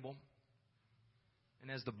brother Abel,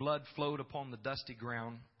 and as the blood flowed upon the dusty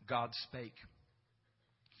ground, God spake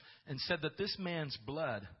and said that this man's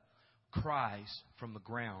blood cries from the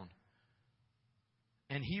ground.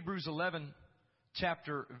 And Hebrews 11,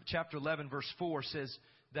 chapter 11, verse 4 says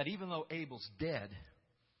that even though Abel's dead,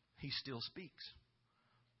 he still speaks.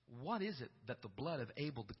 What is it that the blood of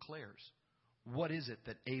Abel declares? What is it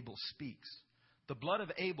that Abel speaks? The blood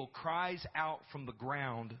of Abel cries out from the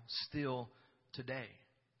ground still today.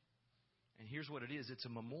 And here's what it is. It's a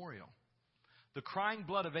memorial. The crying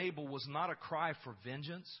blood of Abel was not a cry for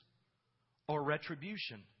vengeance or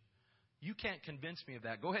retribution. You can't convince me of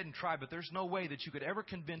that. Go ahead and try, but there's no way that you could ever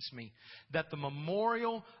convince me that the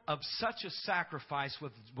memorial of such a sacrifice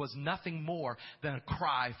was nothing more than a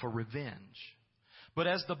cry for revenge. But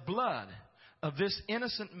as the blood of this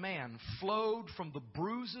innocent man flowed from the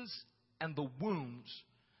bruises and the wounds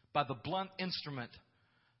by the blunt instrument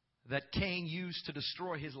that Cain used to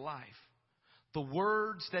destroy his life, the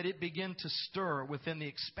words that it began to stir within the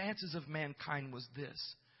expanses of mankind was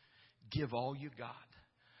this: give all you got.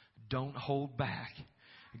 Don't hold back.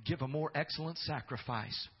 Give a more excellent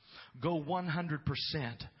sacrifice. Go 100%.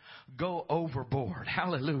 Go overboard.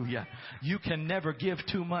 Hallelujah. You can never give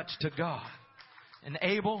too much to God. And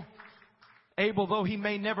Abel, though he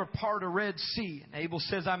may never part a Red Sea, and Abel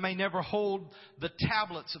says, I may never hold the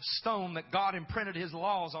tablets of stone that God imprinted His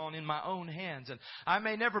laws on in my own hands. And I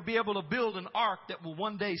may never be able to build an ark that will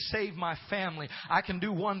one day save my family. I can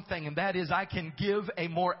do one thing, and that is I can give a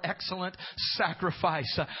more excellent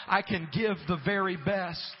sacrifice. I can give the very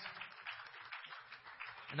best.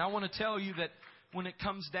 And I want to tell you that when it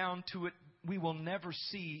comes down to it, we will never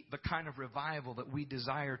see the kind of revival that we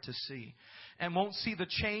desire to see, and won't see the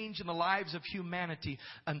change in the lives of humanity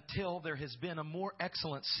until there has been a more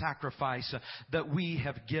excellent sacrifice that we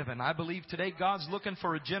have given. I believe today God's looking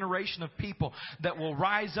for a generation of people that will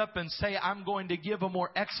rise up and say, I'm going to give a more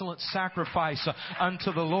excellent sacrifice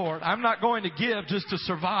unto the Lord. I'm not going to give just to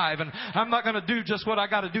survive, and I'm not going to do just what I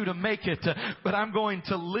got to do to make it, but I'm going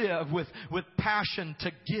to live with passion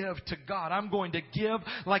to give to God. I'm going to give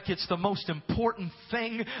like it's the most important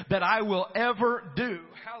thing that I will ever do.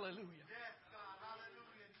 Hallelujah.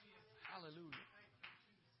 Hallelujah.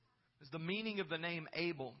 The meaning of the name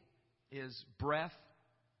Abel is breath,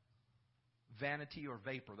 vanity, or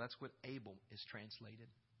vapor. That's what Abel is translated.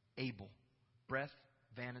 Abel. Breath,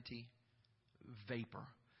 vanity, vapor.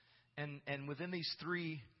 And within these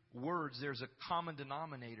three words, there's a common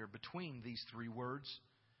denominator between these three words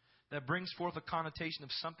that brings forth a connotation of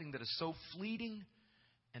something that is so fleeting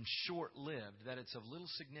and short-lived that it's of little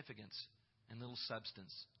significance and little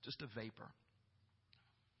substance. Just a vapor.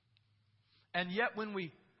 And yet when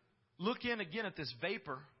we look in again at this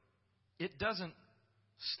vapor, it doesn't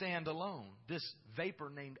stand alone. This vapor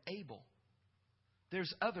named Abel.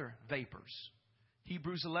 There's other vapors.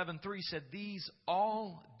 Hebrews 11:3 said, these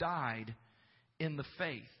all died in the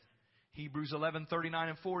faith. Hebrews 11:39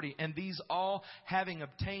 and 40. And these all, having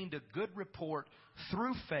obtained a good report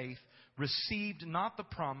through faith, received not the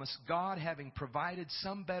promise, God having provided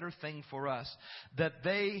some better thing for us, that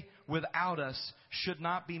they without us should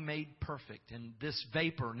not be made perfect. And this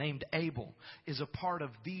vapor named Abel is a part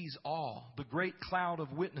of these all, the great cloud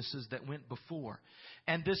of witnesses that went before.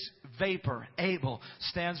 And this vapor, Abel,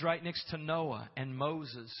 stands right next to Noah and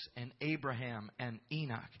Moses and Abraham and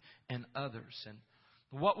Enoch and others. And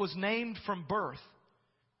what was named from birth,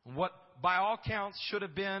 what by all counts should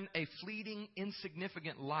have been a fleeting,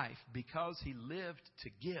 insignificant life, because he lived to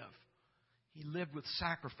give. He lived with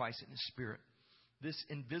sacrifice in his spirit. This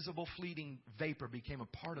invisible, fleeting vapor became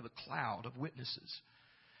a part of the cloud of witnesses.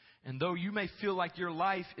 And though you may feel like your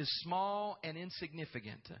life is small and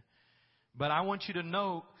insignificant, but I want you to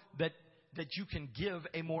know that you can give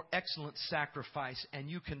a more excellent sacrifice, and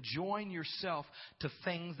you can join yourself to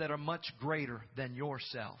things that are much greater than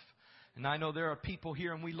yourself. And I know there are people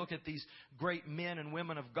here, and we look at these great men and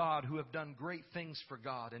women of God who have done great things for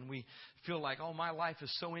God, and we feel like, oh, my life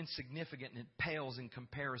is so insignificant, and it pales in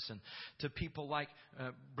comparison to people like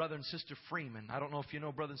Brother and Sister Freeman. I don't know if you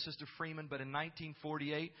know Brother and Sister Freeman, but in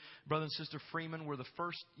 1948, Brother and Sister Freeman were the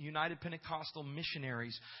first United Pentecostal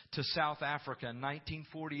missionaries to South Africa in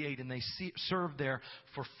 1948, and they served there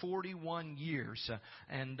for 41 years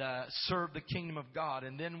and served the kingdom of God.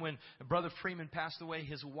 And then when Brother Freeman passed away,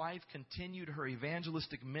 his wife continued her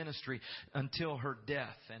evangelistic ministry until her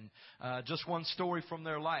death. And just one story from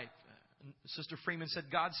their life. Sister Freeman said,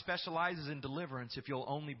 God specializes in deliverance if you'll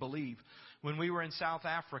only believe. When we were in South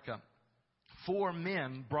Africa, 4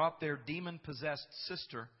 men brought their demon-possessed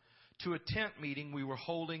sister to a tent meeting we were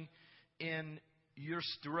holding in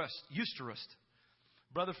Eusterust.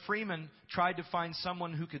 Brother Freeman tried to find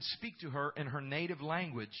someone who could speak to her in her native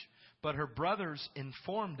language, but her brothers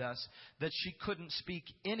informed us that she couldn't speak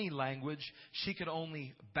any language. She could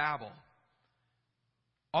only babble.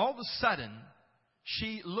 All of a sudden,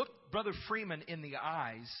 she looked Brother Freeman in the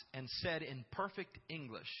eyes and said in perfect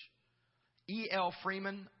English, E.L.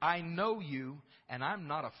 Freeman, I know you, and I'm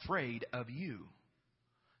not afraid of you.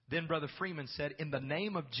 Then Brother Freeman said, in the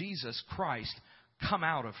name of Jesus Christ, come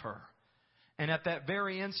out of her. And at that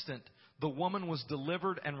very instant, the woman was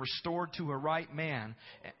delivered and restored to her right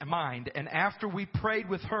mind. And after we prayed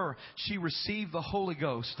with her, she received the Holy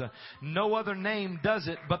Ghost. No other name does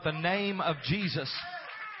it but the name of Jesus.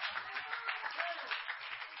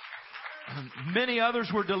 Many others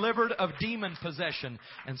were delivered of demon possession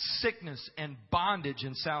and sickness and bondage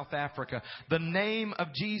in South Africa. The name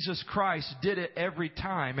of Jesus Christ did it every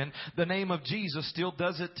time, and the name of Jesus still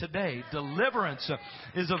does it today. Deliverance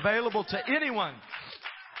is available to anyone.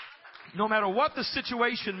 No matter what the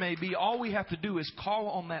situation may be, all we have to do is call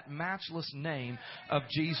on that matchless name of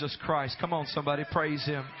Jesus Christ. Come on, somebody, praise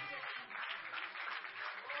Him.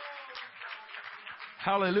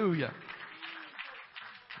 Hallelujah.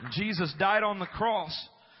 Jesus died on the cross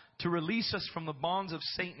to release us from the bonds of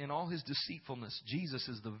Satan and all his deceitfulness. Jesus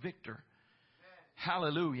is the victor.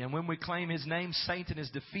 Hallelujah. And when we claim His name, Satan is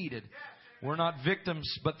defeated. We're not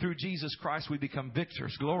victims, but through Jesus Christ we become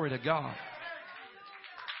victors. Glory to God.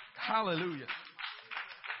 Hallelujah.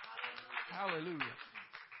 Hallelujah.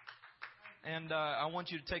 And I want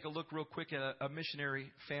you to take a look real quick at a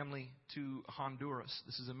missionary family to Honduras.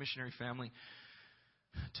 This is a missionary family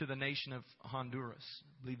to the nation of Honduras.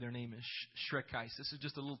 I believe their name is Shrekais. This is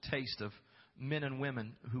just a little taste of men and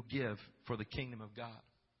women who give for the kingdom of God.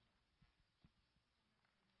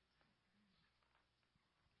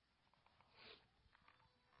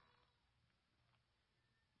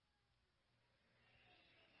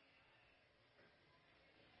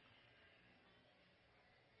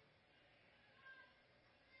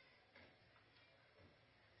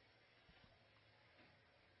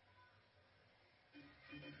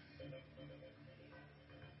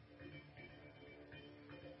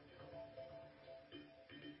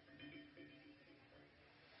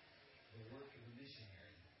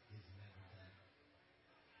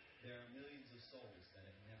 There are millions of souls that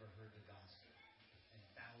have never heard the gospel, and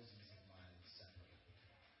thousands of miles separated.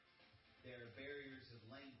 There are barriers of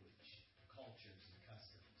language, cultures, and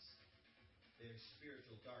customs. There is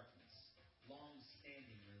spiritual darkness,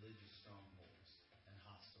 long-standing religious strongholds, and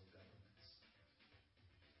hostile governments.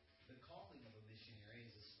 The calling of a missionary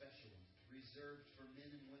is a special one, reserved for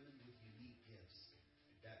men and women with unique gifts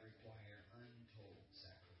that require untold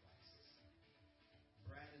sacrifices.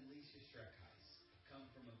 Brad and Lisa Streckheis come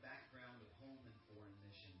from a background of home and foreign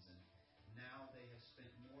missions, and now they have spent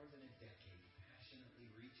more than a decade passionately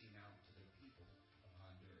reaching out to the people of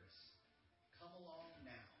Honduras. Come along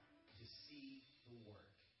now to see the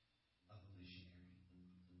work of a missionary.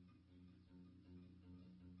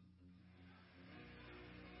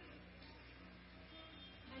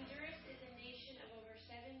 Honduras is a nation of over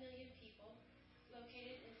 7 million people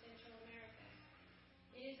located in Central America.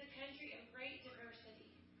 It is a country of great diversity,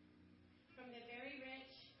 from the very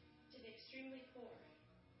rich to the extremely poor,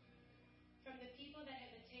 from the people that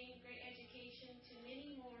have attained great education to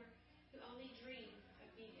many more who only dream of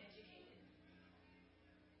being educated.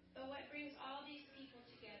 But what brings all these people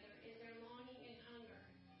together is their longing and hunger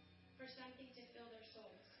for something to fill their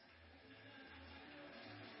souls.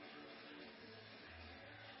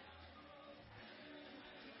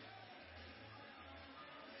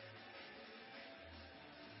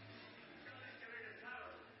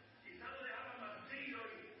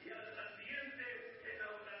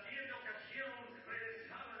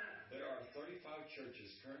 There are 35 churches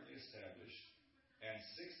currently established and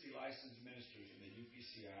 60 licensed ministers in the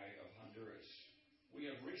UPCI of Honduras. We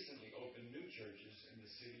have recently opened new churches in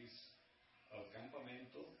the cities of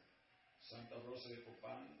Campamento, Santa Rosa de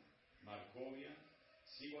Copan, Marcovia,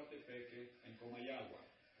 Siguatepeque, and Comayagua.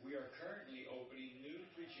 We are currently opening new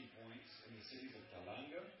preaching points in the cities of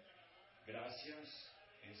Talanga, Gracias,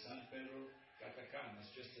 and San Pedro Catacamas,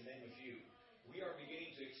 just to name a few. We are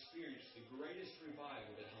beginning to experience the greatest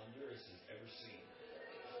revival that Honduras has ever seen.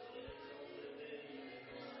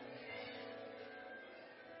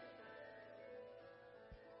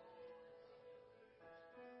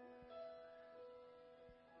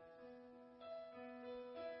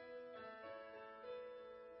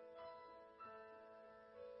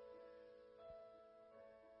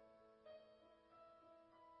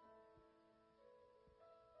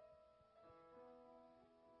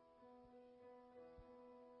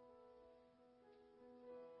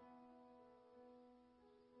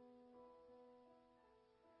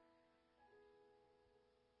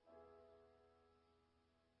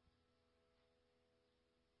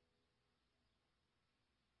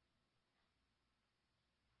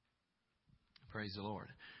 Praise the Lord.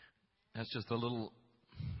 That's just a little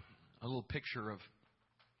picture of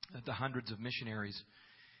the hundreds of missionaries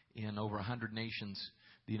in over 100 nations,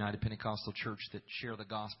 the United Pentecostal Church, that share the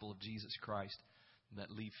gospel of Jesus Christ, that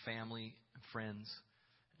leave family, friends,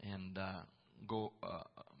 and go,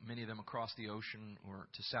 many of them, across the ocean or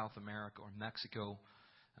to South America or Mexico,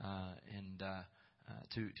 and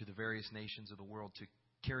to the various nations of the world to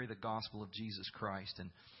carry the gospel of Jesus Christ. And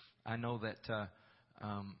I know that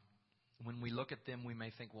when we look at them, we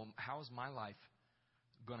may think, well, how is my life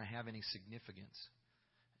going to have any significance?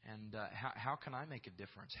 And how can I make a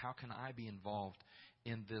difference? How can I be involved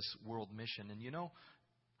in this world mission? And you know,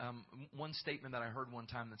 one statement that I heard one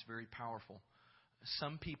time that's very powerful.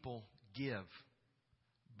 Some people give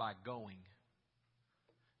by going,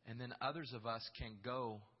 and then others of us can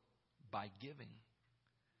go by giving.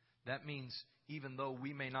 That means even though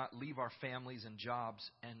we may not leave our families and jobs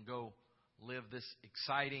and go live this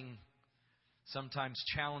exciting, sometimes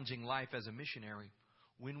challenging life as a missionary,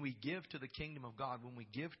 when we give to the kingdom of God, when we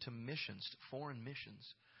give to missions, to foreign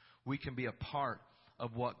missions, we can be a part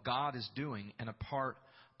of what God is doing and a part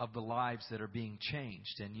of the lives that are being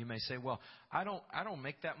changed. And you may say, well, I don't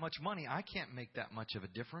make that much money. I can't make that much of a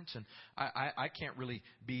difference. And I can't really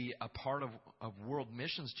be a part of world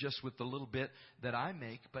missions just with the little bit that I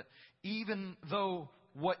make. But even though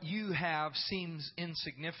what you have seems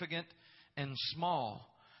insignificant and small,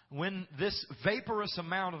 when this vaporous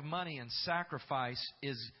amount of money and sacrifice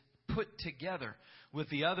is put together with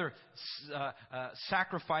the other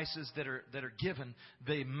sacrifices that are given,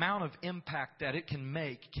 the amount of impact that it can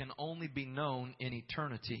make can only be known in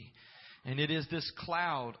eternity. And it is this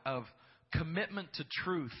cloud of commitment to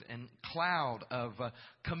truth and cloud of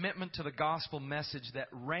commitment to the gospel message that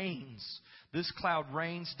reigns, This cloud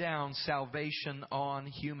rains down salvation on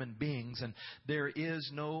human beings. And there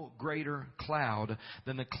is no greater cloud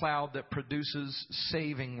than the cloud that produces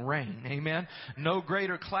saving rain. Amen? No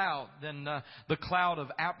greater cloud than the cloud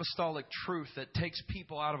of apostolic truth that takes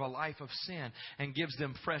people out of a life of sin and gives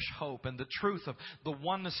them fresh hope. And the truth of the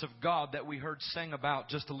oneness of God that we heard sing about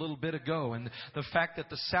just a little bit ago. And the fact that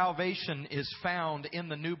the salvation is found in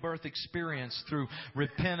the new birth experience through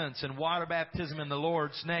repentance and water baptism in the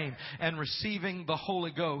Lord's name and receiving the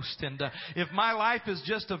Holy Ghost. And if my life is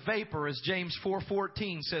just a vapor, as James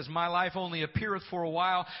 4:14 says, my life only appeareth for a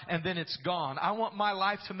while and then it's gone. I want my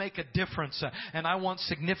life to make a difference, and I want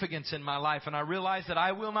significance in my life. And I realize that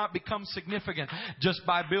I will not become significant just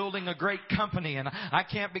by building a great company, and I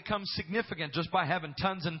can't become significant just by having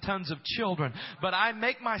tons and tons of children. But I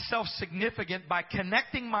make myself significant by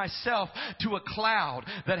connecting myself to a cloud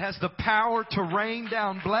that has the power to rain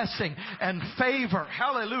down blessing and favor.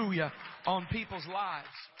 Hallelujah. On people's lives.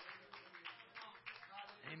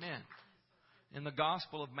 Amen. In the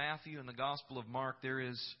Gospel of Matthew and the Gospel of Mark, there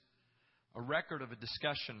is a record of a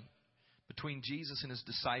discussion between Jesus and His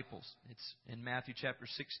disciples. It's in Matthew chapter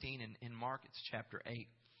 16, and in Mark it's chapter 8,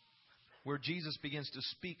 where Jesus begins to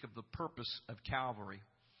speak of the purpose of Calvary,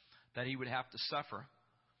 that He would have to suffer,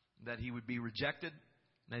 that He would be rejected,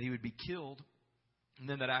 that He would be killed, and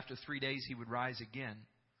then that after 3 days He would rise again.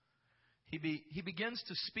 He begins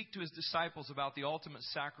to speak to His disciples about the ultimate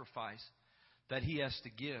sacrifice that He has to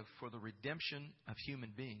give for the redemption of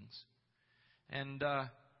human beings. And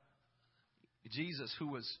Jesus, who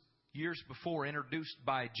was years before introduced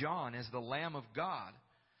by John as the Lamb of God,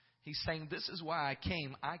 He's saying, this is why I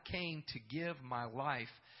came. I came to give my life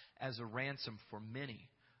as a ransom for many.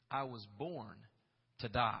 I was born to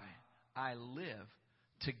die. I live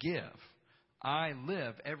to give. I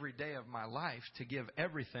live every day of my life to give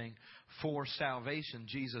everything for salvation,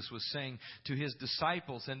 Jesus was saying to His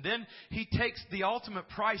disciples. And then He takes the ultimate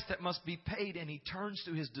price that must be paid, and He turns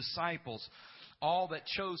to His disciples, all that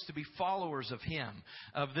chose to be followers of Him,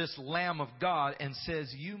 of this Lamb of God, and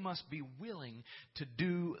says, you must be willing to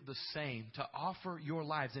do the same, to offer your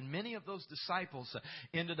lives. And many of those disciples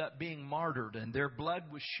ended up being martyred, and their blood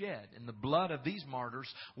was shed. And the blood of these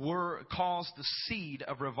martyrs caused the seed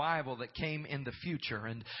of revival that came in the future.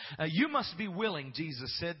 And you must be willing,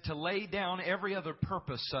 Jesus said, to lay down every other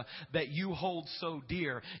purpose that you hold so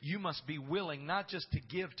dear. You must be willing not just to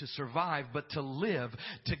give to survive, but to live,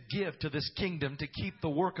 to give to this kingdom, to keep the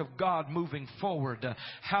work of God moving forward.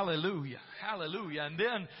 Hallelujah. Hallelujah. And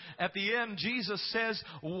then at the end, Jesus says,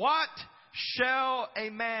 what shall a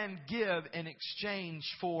man give in exchange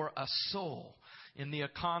for a soul? In the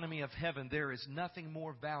economy of heaven, there is nothing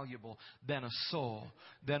more valuable than a soul,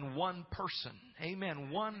 than one person. Amen.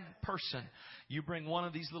 One person. You bring one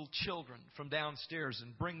of these little children from downstairs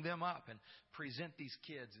and bring them up and present these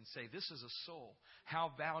kids and say, this is a soul.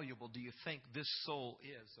 How valuable do you think this soul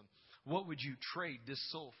is? What would you trade this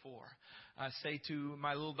soul for? I say to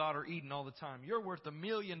my little daughter Eden all the time, you're worth $1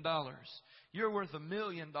 million. You're worth $1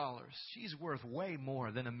 million. She's worth way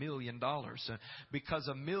more than $1 million, because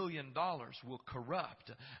 $1 million will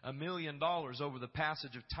corrupt. $1 million over the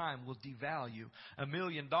passage of time will devalue. $1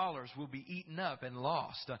 million will be eaten up and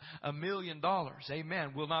lost. $1 million,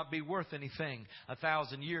 amen, will not be worth anything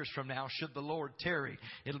 1,000 years from now should the Lord tarry.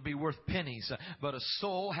 It'll be worth pennies. But a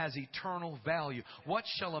soul has eternal value. What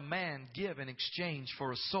shall a man give in exchange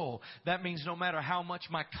for a soul? That means no matter how much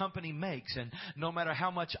my company makes and no matter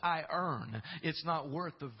how much I earn, it's not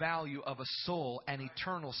worth the value of a soul, an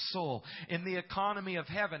eternal soul. In the economy of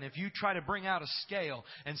heaven, if you try to bring out a scale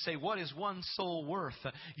and say, what is one soul worth?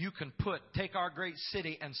 You can take our great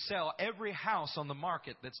city and sell every house on the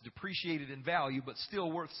market that's depreciated in value but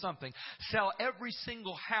still worth something. Sell every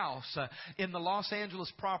single house in the Los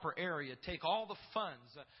Angeles proper area. Take all the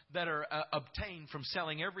funds that are obtained from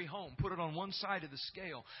selling every home, put it on one side of the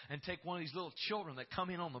scale, and take one of these little children that come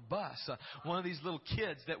in on the bus, one of these little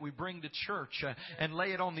kids that we bring to church, and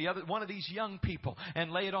lay it on the other, one of these young people,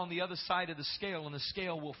 and lay it on the other side of the scale, and the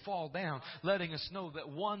scale will fall down, letting us know that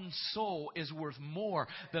one soul is worth more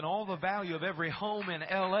than all the value of every home in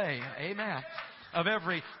L.A. Amen. Of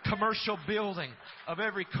every commercial building, of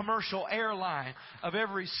every commercial airline, of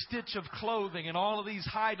every stitch of clothing in all of these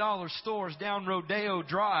high dollar stores down Rodeo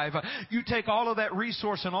Drive. You take all of that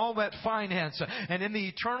resource and all that finance, and in the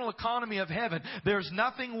eternal economy of heaven, there's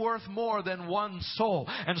nothing worth more than one soul.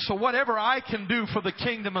 And so whatever I can do for the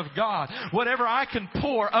kingdom of God, whatever I can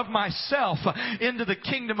pour of myself into the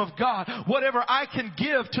kingdom of God, whatever I can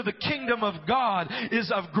give to the kingdom of God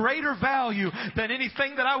is of greater value than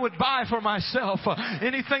anything that I would buy for myself.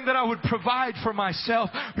 anything that I would provide for myself,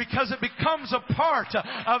 because it becomes a part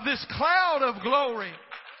of this cloud of glory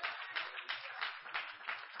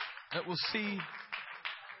that will see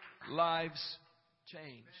lives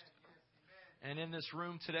changed. And in this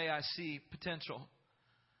room today, I see potential.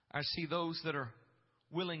 I see those that are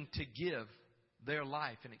willing to give their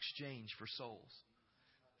life in exchange for souls.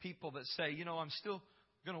 People that say, you know, I'm still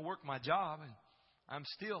going to work my job, and I'm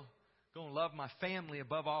still going to love my family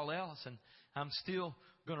above all else, and I'm still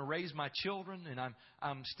going to raise my children, and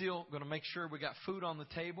I'm still going to make sure we got food on the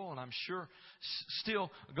table, and I'm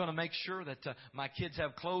still going to make sure that my kids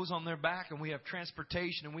have clothes on their back, and we have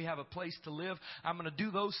transportation, and we have a place to live. I'm going to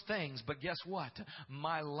do those things, but guess what?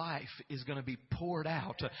 My life is going to be poured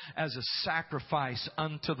out as a sacrifice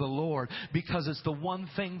unto the Lord, because it's the one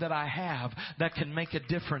thing that I have that can make a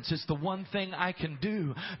difference. It's the one thing I can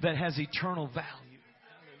do that has eternal value.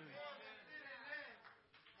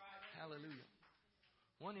 Hallelujah.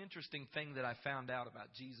 One interesting thing that I found out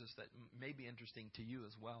about Jesus that may be interesting to you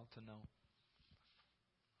as well to know.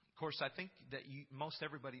 Of course, I think that most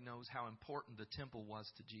everybody knows how important the temple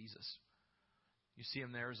was to Jesus. You see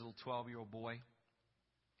him there as a little 12-year-old boy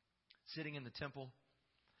sitting in the temple,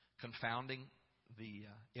 confounding the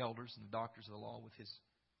elders and the doctors of the law with his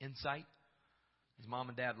insight. His mom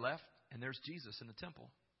and dad left, and there's Jesus in the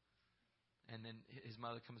temple. And then his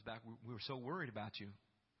mother comes back. We were so worried about you,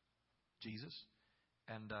 Jesus.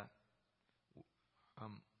 And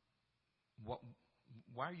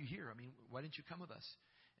why are you here? I mean, why didn't you come with us?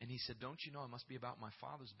 And he said, don't you know it must be about my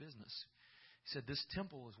Father's business? He said, this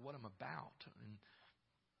temple is what I'm about. And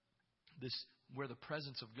this, where the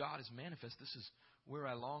presence of God is manifest, this is where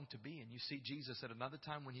I long to be. And you see Jesus at another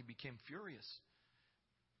time when he became furious,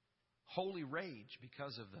 holy rage,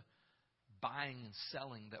 because of the buying and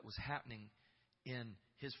selling that was happening in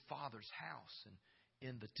his Father's house and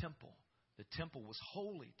in the temple. The temple was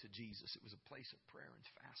holy to Jesus. It was a place of prayer and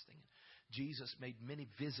fasting. Jesus made many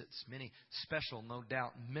visits, many special, no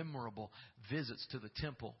doubt, memorable visits to the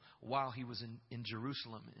temple while he was in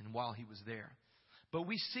Jerusalem and while he was there. But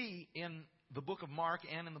we see in the book of Mark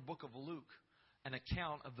and in the book of Luke an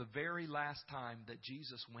account of the very last time that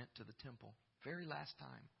Jesus went to the temple. Very last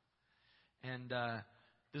time. And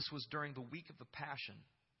this was during the week of the Passion.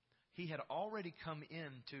 He had already come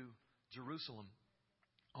into Jerusalem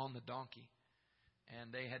on the donkey.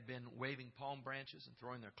 And they had been waving palm branches and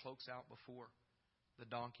throwing their cloaks out before the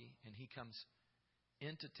donkey. And he comes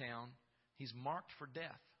into town. He's marked for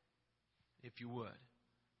death, if you would.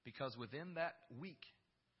 Because within that week,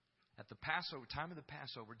 at the Passover, time of the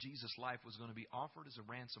Passover, Jesus' life was going to be offered as a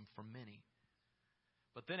ransom for many.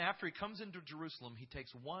 But then after he comes into Jerusalem, he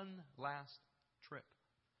takes one last trip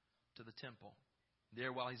to the temple.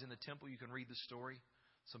 There, while he's in the temple, you can read the story.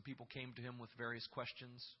 Some people came to him with various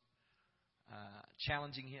questions,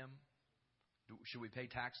 challenging him. Should we pay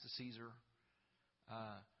tax to Caesar?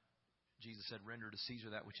 Jesus said, render to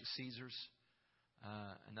Caesar that which is Caesar's.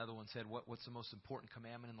 Another one said, what's the most important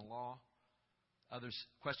commandment in the law? Others,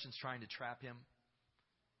 questions trying to trap him.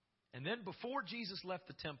 And then before Jesus left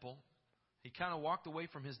the temple, he kind of walked away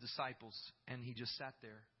from his disciples, and he just sat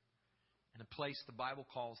there in a place the Bible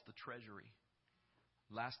calls the treasury.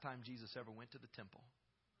 Last time Jesus ever went to the temple.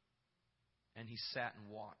 And he sat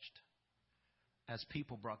and watched as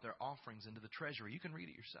people brought their offerings into the treasury. You can read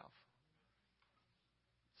it yourself.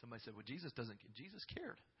 Somebody said, well, Jesus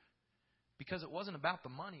cared. Because it wasn't about the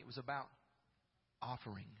money, it was about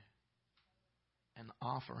offering. And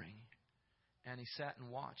offering. And he sat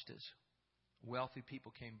and watched as wealthy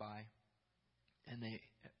people came by and they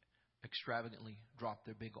extravagantly dropped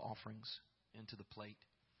their big offerings into the plate.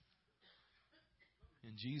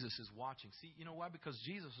 And Jesus is watching. See, you know why? Because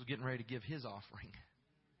Jesus was getting ready to give his offering.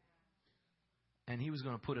 And he was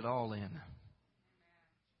going to put it all in.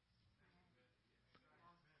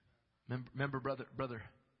 Remember Brother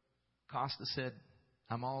Costa said,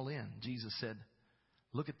 I'm all in. Jesus said,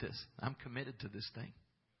 look at this. I'm committed to this thing.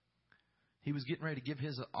 He was getting ready to give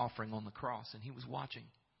his offering on the cross, and he was watching.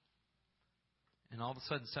 And all of a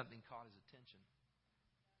sudden, something caught his attention.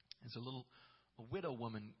 As a widow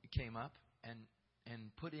woman came up and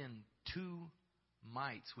put in 2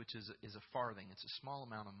 mites, which is a farthing. It's a small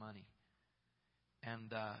amount of money.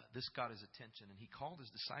 And this got his attention, and he called his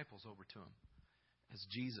disciples over to him as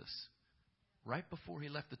Jesus, right before he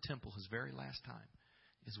left the temple, his very last time,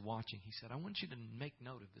 is watching. He said, I want you to make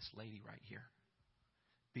note of this lady right here,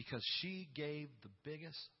 because she gave the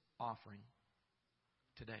biggest offering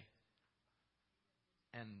today.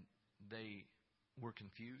 And they were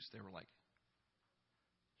confused. They were like,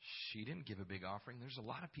 she didn't give a big offering. There's a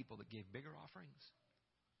lot of people that gave bigger offerings.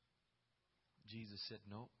 Jesus said,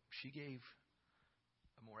 no, she gave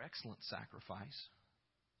a more excellent sacrifice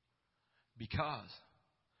because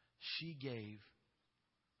she gave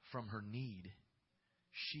from her need.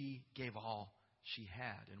 She gave all she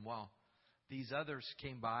had. And while these others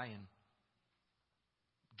came by and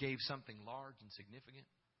gave something large and significant,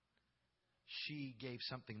 she gave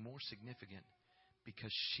something more significant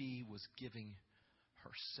because she was giving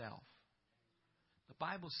herself. The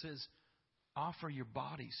Bible says, offer your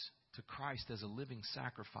bodies to Christ as a living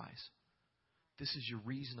sacrifice. This is your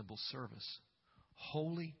reasonable service,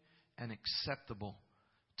 holy and acceptable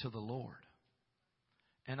to the Lord.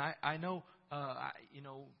 And I know,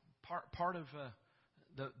 part of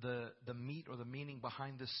the meat or the meaning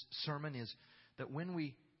behind this sermon is that when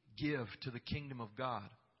we give to the kingdom of God,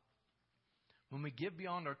 when we give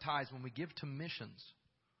beyond our tithes, when we give to missions,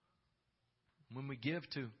 when we give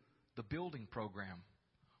to the building program,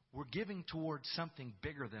 we're giving towards something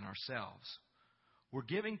bigger than ourselves. We're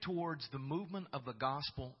giving towards the movement of the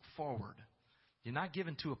gospel forward. You're not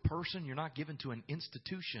giving to a person. You're not giving to an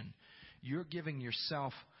institution. You're giving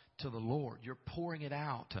yourself to the Lord. You're pouring it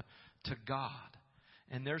out to God.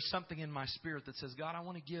 And there's something in my spirit that says, God, I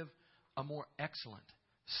want to give a more excellent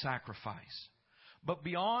sacrifice. But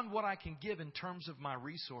beyond what I can give in terms of my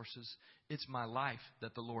resources, it's my life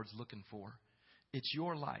that the Lord's looking for. It's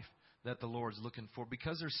your life that the Lord's looking for.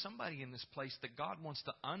 Because there's somebody in this place that God wants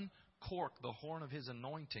to uncork the horn of His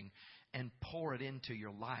anointing and pour it into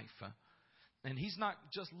your life. And He's not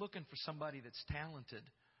just looking for somebody that's talented.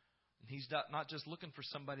 He's not just looking for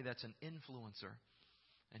somebody that's an influencer.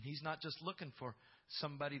 And He's not just looking for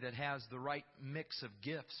somebody that has the right mix of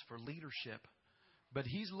gifts for leadership. But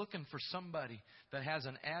He's looking for somebody that has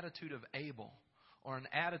an attitude of Abel or an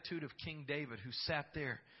attitude of King David, who sat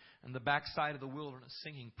there in the backside of the wilderness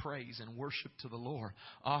singing praise and worship to the Lord,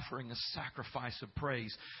 offering a sacrifice of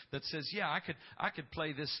praise that says, yeah, I could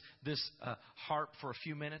play this harp for a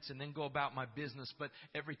few minutes and then go about my business, but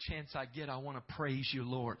every chance I get, I want to praise You,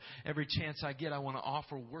 Lord. Every chance I get, I want to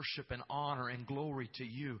offer worship and honor and glory to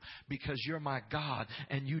You, because You're my God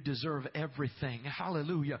and You deserve everything.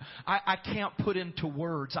 Hallelujah. I can't put into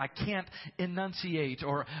words, I can't enunciate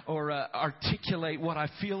or articulate what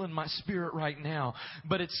I feel in my spirit right now,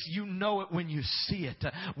 but you know it when you see it,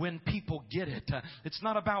 when people get it. It's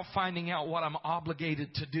not about finding out what I'm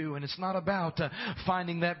obligated to do, and it's not about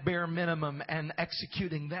finding that bare minimum and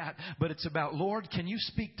executing that, but it's about, Lord, can You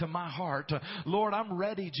speak to my heart? Lord, I'm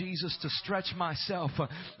ready, Jesus, to stretch myself.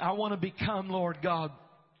 I want to become, Lord God,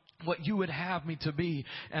 what You would have me to be.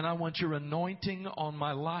 And I want Your anointing on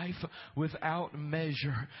my life without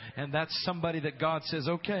measure. And that's somebody that God says,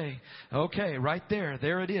 okay, right there.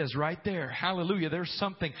 There it is, right there. Hallelujah. There's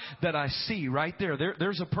something that I see right there.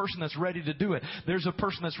 There's a person that's ready to do it. There's a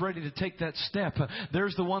person that's ready to take that step.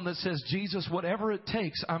 There's the one that says, Jesus, whatever it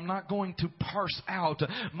takes, I'm not going to parse out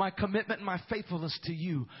my commitment and my faithfulness to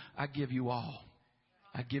You. I give You all.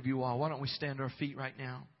 I give You all. Why don't we stand to our feet right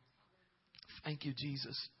now? Thank You,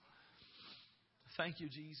 Jesus. Thank You,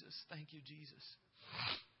 Jesus. Thank You, Jesus.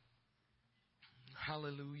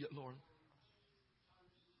 Hallelujah, Lord.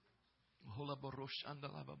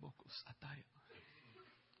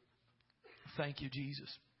 Thank You, Jesus.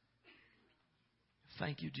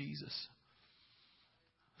 Thank You, Jesus.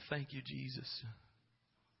 Thank You, Jesus.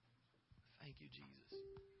 Thank You, Jesus.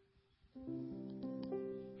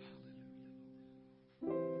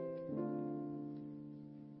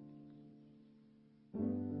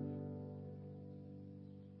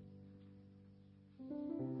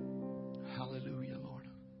 Hallelujah, Lord.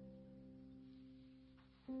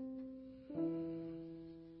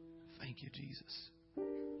 Thank You, Jesus.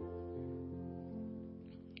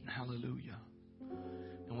 Hallelujah.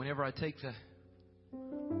 And whenever I take the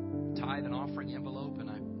tithe and offering envelope and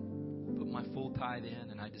I put my full tithe in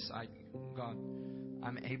and I decide, God,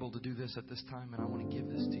 I'm able to do this at this time and I want to give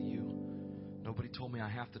this to You. Nobody told me I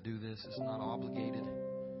have to do this. It's not obligated.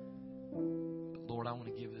 But Lord, I want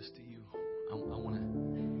to give this to You. I want to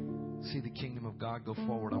see the kingdom of God go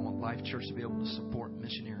forward. I want Life Church to be able to support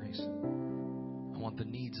missionaries. I want the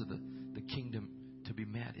needs of the kingdom to be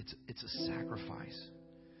met. It's a sacrifice.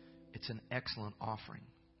 It's an excellent offering.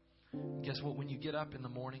 Guess what? When you get up in the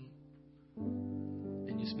morning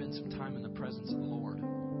and you spend some time in the presence of the Lord,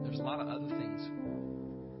 there's a lot of other things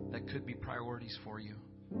that could be priorities for you.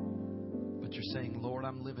 But you're saying, Lord,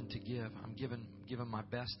 I'm living to give. I'm giving my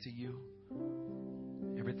best to You.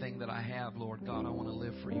 Everything that I have, Lord God, I want to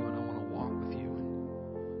live for You and I want to walk with You.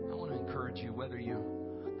 And I want to encourage you, whether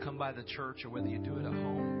you come by the church or whether you do it at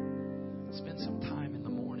home, spend some time in the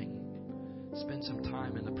morning. Spend some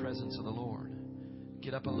time in the presence of the Lord.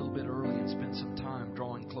 Get up a little bit early and spend some time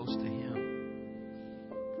drawing close to Him.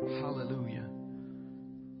 Hallelujah.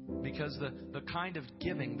 Because the kind of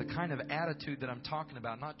giving, the kind of attitude that I'm talking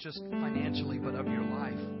about, not just financially, but of your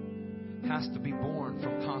life, has to be born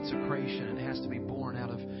from consecration. And it has to be born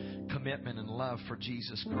out of commitment and love for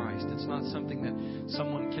Jesus Christ. It's not something that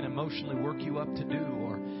someone can emotionally work you up to do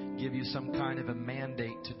or give you some kind of a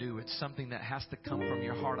mandate to do. It's something that has to come from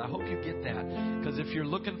your heart. I hope you get that. Because if you're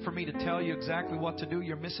looking for me to tell you exactly what to do,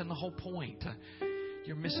 you're missing the whole point.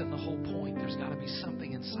 You're missing the whole point. There's got to be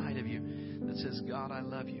something inside of you that says, God, I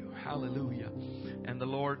love you. Hallelujah. And the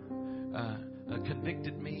Lord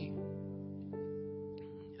convicted me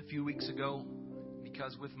a few weeks ago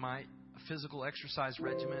because with my physical exercise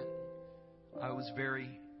regimen, I was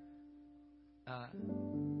very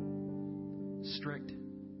strict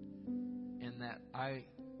in that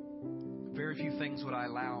very few things would I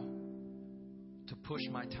allow to push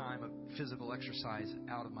my time of physical exercise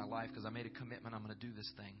out of my life, because I made a commitment, I'm going to do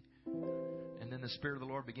this thing. And then the Spirit of the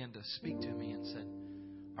Lord began to speak to me and said,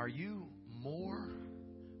 are you more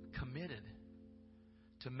committed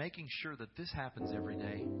to making sure that this happens every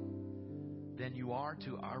day than you are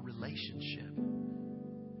to our relationship?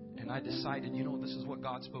 And I decided, this is what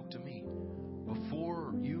God spoke to me.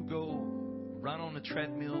 Before you go run on the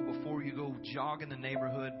treadmill, before you go jog in the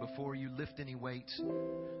neighborhood, before you lift any weights,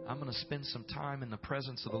 I'm going to spend some time in the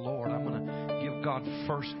presence of the Lord. I'm going to give God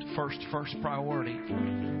first priority.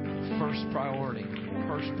 First priority.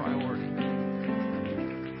 First priority.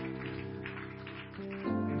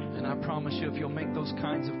 And I promise you, if you'll make those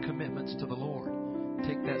kinds of commitments to the Lord,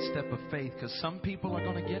 take that step of faith, because some people are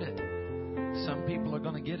going to get it. Some people are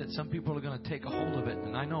going to get it. Some people are going to take a hold of it.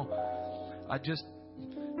 And I know,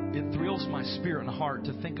 it thrills my spirit and heart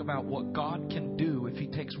to think about what God can do if He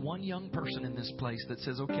takes one young person in this place that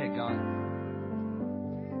says, okay, God,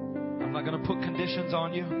 I'm not going to put conditions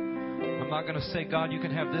on you. I'm not going to say, God, you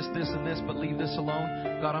can have this, this, and this, but leave this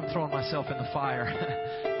alone. God, I'm throwing myself in the fire.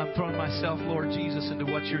 I'm throwing myself, Lord Jesus, into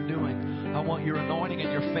what you're doing. I want your anointing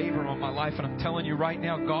and your favor on my life. And I'm telling you right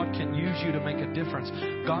now, God can use you to make a difference.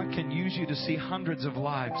 God can use you to see hundreds of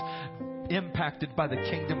lives impacted by the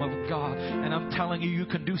kingdom of God. And I'm telling you, you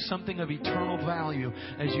can do something of eternal value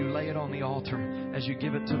as you lay it on the altar, as you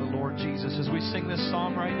give it to the Lord Jesus. As we sing this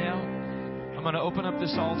song right now, I'm going to open up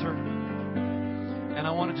this altar, and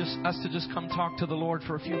I want us to just come talk to the Lord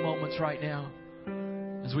for a few moments right now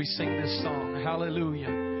as we sing this song. Hallelujah.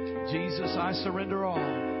 Jesus, I surrender all.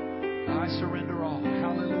 I surrender all.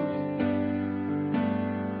 Hallelujah.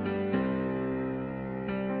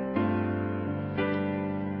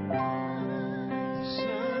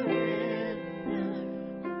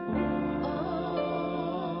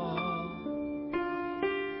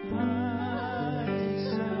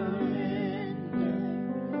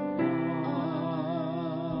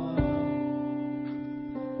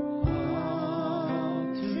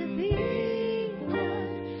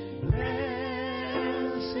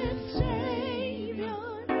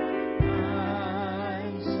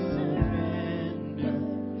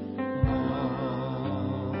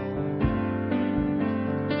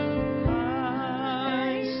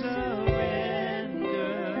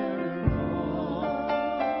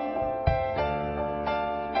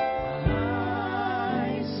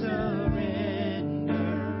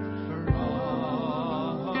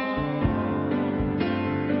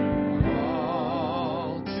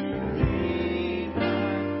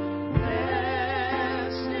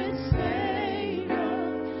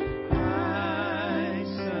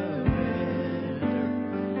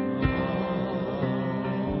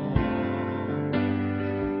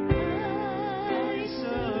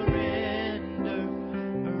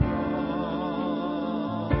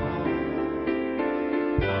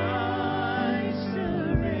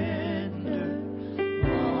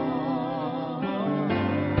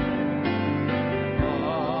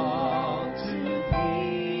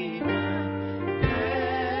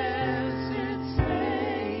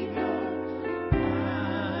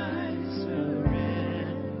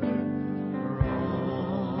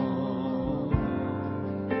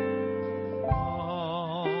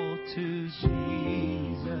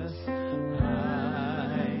 Jesus.